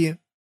going to be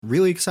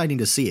really exciting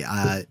to see.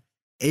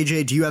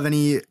 AJ, do you have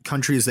any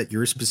countries that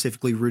you're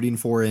specifically rooting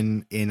for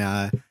in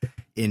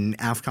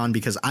AFCON?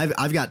 Because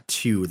I've got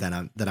two that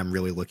I'm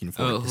really looking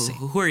forward to see.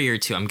 Who are your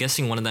two? I'm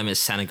guessing one of them is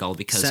Senegal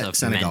because of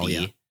Senegal.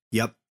 Mendy.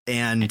 Yeah. Yep.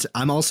 And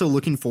I'm also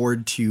looking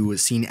forward to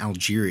seeing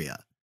Algeria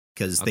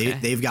because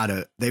they've got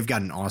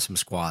an awesome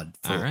squad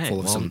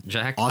full of some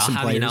Jack, awesome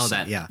I'll have players.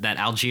 You know that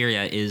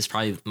Algeria is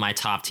probably my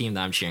top team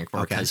that I'm cheering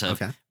for because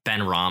of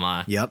Ben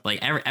Rama. Yep. Like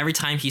every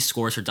time he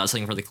scores or does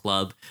something for the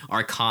club,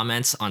 our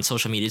comments on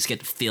social media just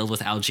get filled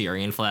with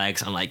Algerian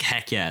flags. I'm like,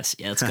 heck yes,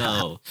 let's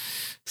go.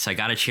 So I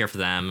got to cheer for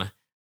them.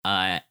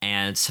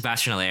 And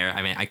Sebastian Haller,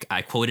 I mean,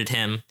 I quoted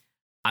him.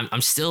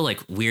 I'm still like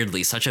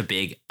weirdly such a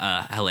big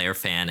Haller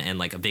fan and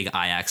like a big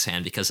Ajax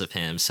fan because of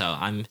him. So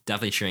I'm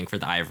definitely cheering for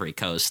the Ivory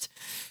Coast.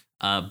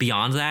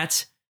 Beyond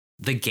that,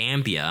 the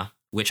Gambia,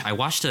 which I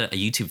watched a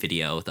YouTube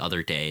video the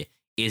other day,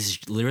 is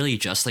literally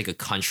just like a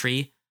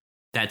country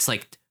that's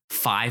like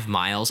 5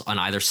 miles on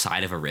either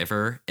side of a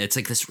river. It's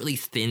like this really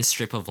thin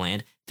strip of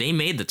land. They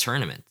made the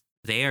tournament.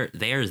 They are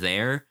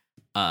there,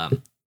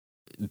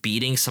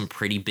 beating some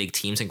pretty big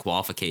teams in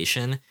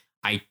qualification.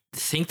 I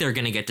think they're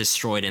going to get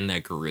destroyed in their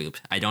group.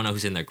 I don't know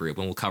who's in their group,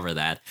 and we'll cover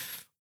that.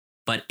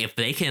 But if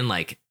they can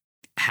like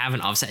have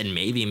an upset and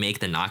maybe make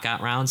the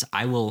knockout rounds,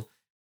 I will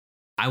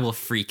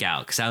freak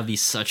out because that would be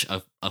such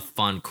a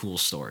fun, cool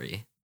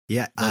story.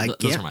 Yeah,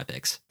 those are my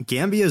picks.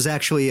 Gambia is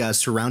actually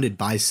surrounded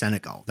by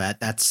Senegal.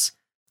 That's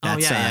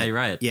you're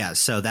right. Yeah,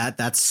 so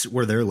that's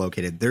where they're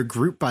located. Their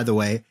group, by the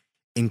way,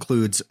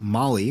 includes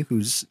Mali,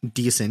 who's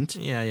decent.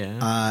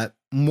 Yeah.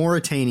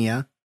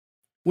 Mauritania,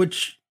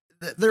 which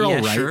they're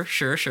all right.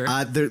 Sure.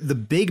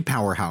 The big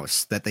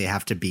powerhouse that they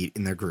have to beat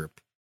in their group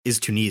is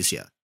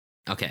Tunisia.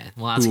 Okay,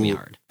 well that's gonna be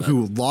hard. But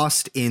who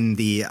lost in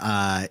the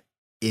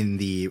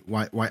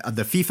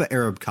FIFA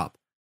Arab Cup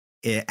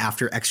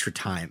after extra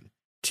time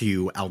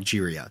to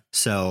Algeria.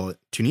 So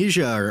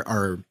Tunisia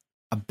are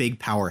a big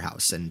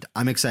powerhouse, and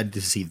I'm excited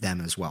to see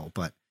them as well.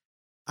 But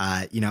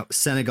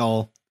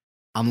Senegal,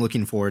 I'm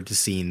looking forward to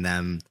seeing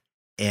them,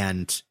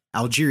 and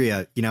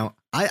Algeria.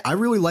 I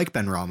really like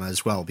Ben Rama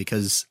as well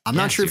because I'm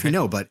not sure if you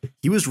know, but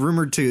he was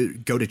rumored to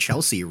go to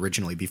Chelsea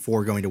originally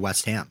before going to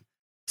West Ham.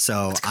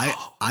 So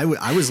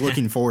I was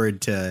looking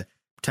forward to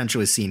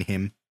potentially seeing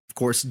him. Of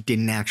course,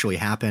 didn't actually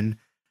happen,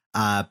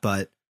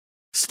 but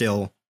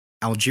still,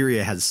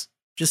 Algeria has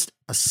just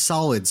a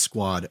solid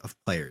squad of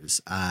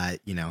players. I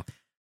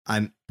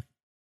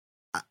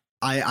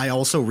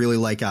also really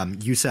like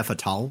Youssef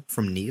Attal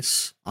from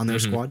Nice on their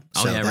squad.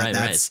 So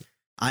right.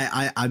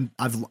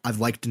 I've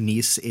liked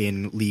Nice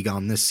in Ligue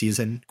 1 this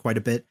season quite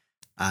a bit,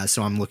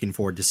 so I'm looking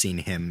forward to seeing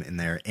him in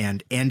there.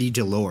 And Andy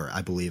Delors,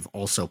 I believe,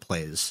 also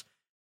plays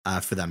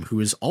for them, who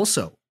is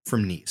also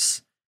from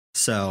Nice.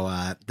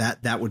 So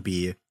that would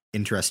be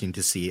interesting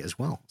to see as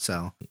well.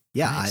 So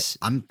yeah, nice.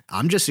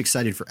 I'm just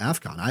excited for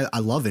AFCON. I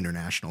love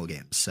international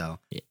games. So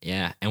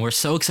yeah, and we're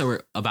so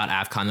excited about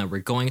AFCON that we're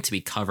going to be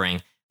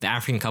covering the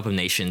African Cup of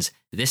Nations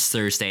this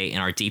Thursday in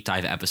our deep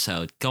dive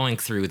episode, going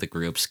through the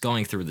groups,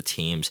 going through the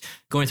teams,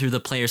 going through the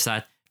players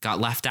that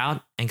got left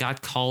out and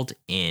got called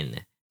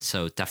in.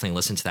 So definitely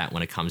listen to that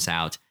when it comes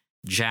out.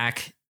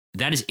 Jack,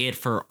 that is it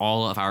for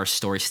all of our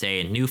stories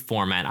today. A new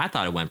format. I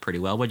thought it went pretty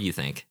well. What do you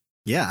think?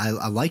 Yeah,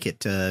 I like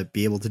it to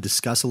be able to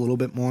discuss a little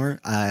bit more.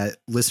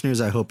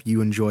 Listeners, I hope you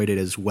enjoyed it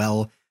as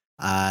well.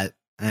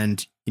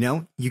 And,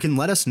 you can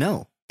let us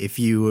know if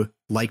you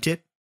liked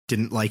it,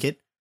 didn't like it,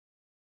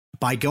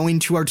 by going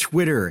to our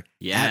Twitter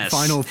at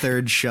Final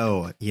Third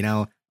Show.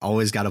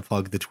 Always got to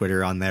plug the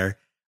Twitter on there.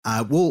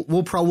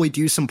 We'll probably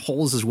do some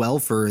polls as well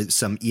for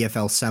some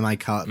EFL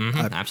Semi-Cup.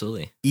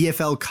 Absolutely.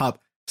 EFL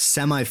Cup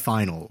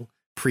semi-final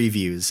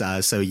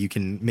previews, so you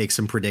can make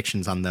some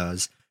predictions on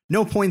those.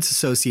 No points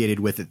associated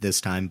with it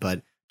this time,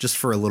 but just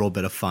for a little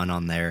bit of fun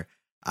on there.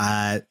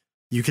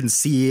 You can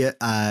see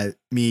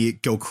me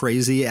go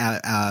crazy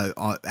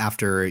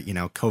after,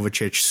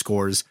 Kovacic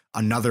scores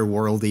another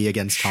worldie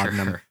against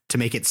Tottenham to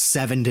make it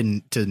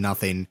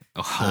 7-0.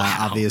 Oh, wow.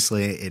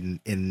 Obviously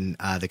in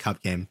the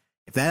cup game.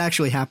 If that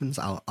actually happens,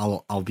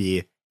 I'll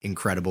be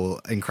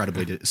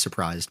incredibly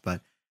surprised.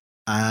 But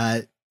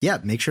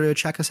make sure to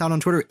check us out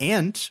on Twitter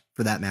and,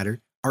 for that matter,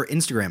 our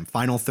Instagram,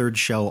 Final Third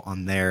Show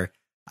on there.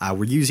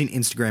 We're using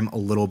Instagram a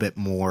little bit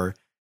more.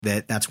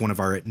 That's one of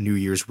our New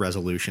Year's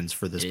resolutions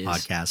for this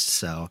podcast.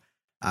 So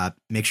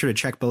make sure to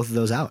check both of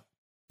those out.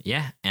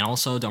 Yeah. And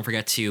also don't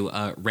forget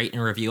to rate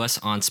and review us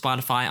on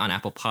Spotify, on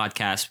Apple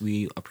Podcasts.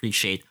 We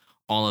appreciate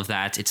all of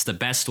that. It's the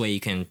best way you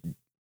can,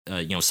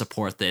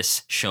 support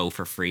this show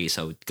for free.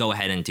 So go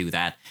ahead and do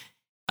that.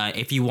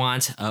 If you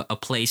want a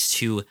place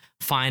to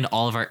find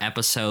all of our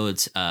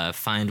episodes,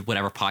 find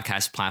whatever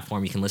podcast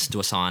platform you can listen to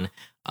us on,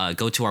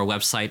 go to our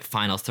website,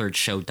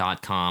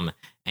 finalthirdshow.com,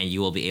 and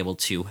you will be able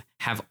to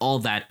have all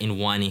that in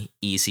one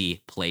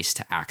easy place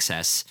to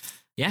access.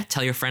 Yeah,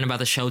 tell your friend about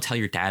the show, tell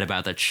your dad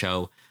about that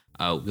show.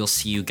 We'll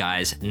see you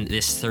guys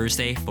this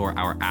Thursday for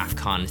our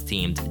AFCON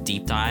themed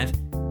deep dive.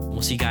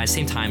 We'll see you guys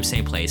same time,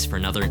 same place for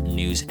another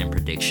news and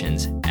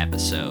predictions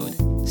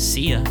episode.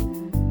 See ya.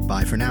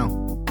 Bye for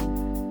now.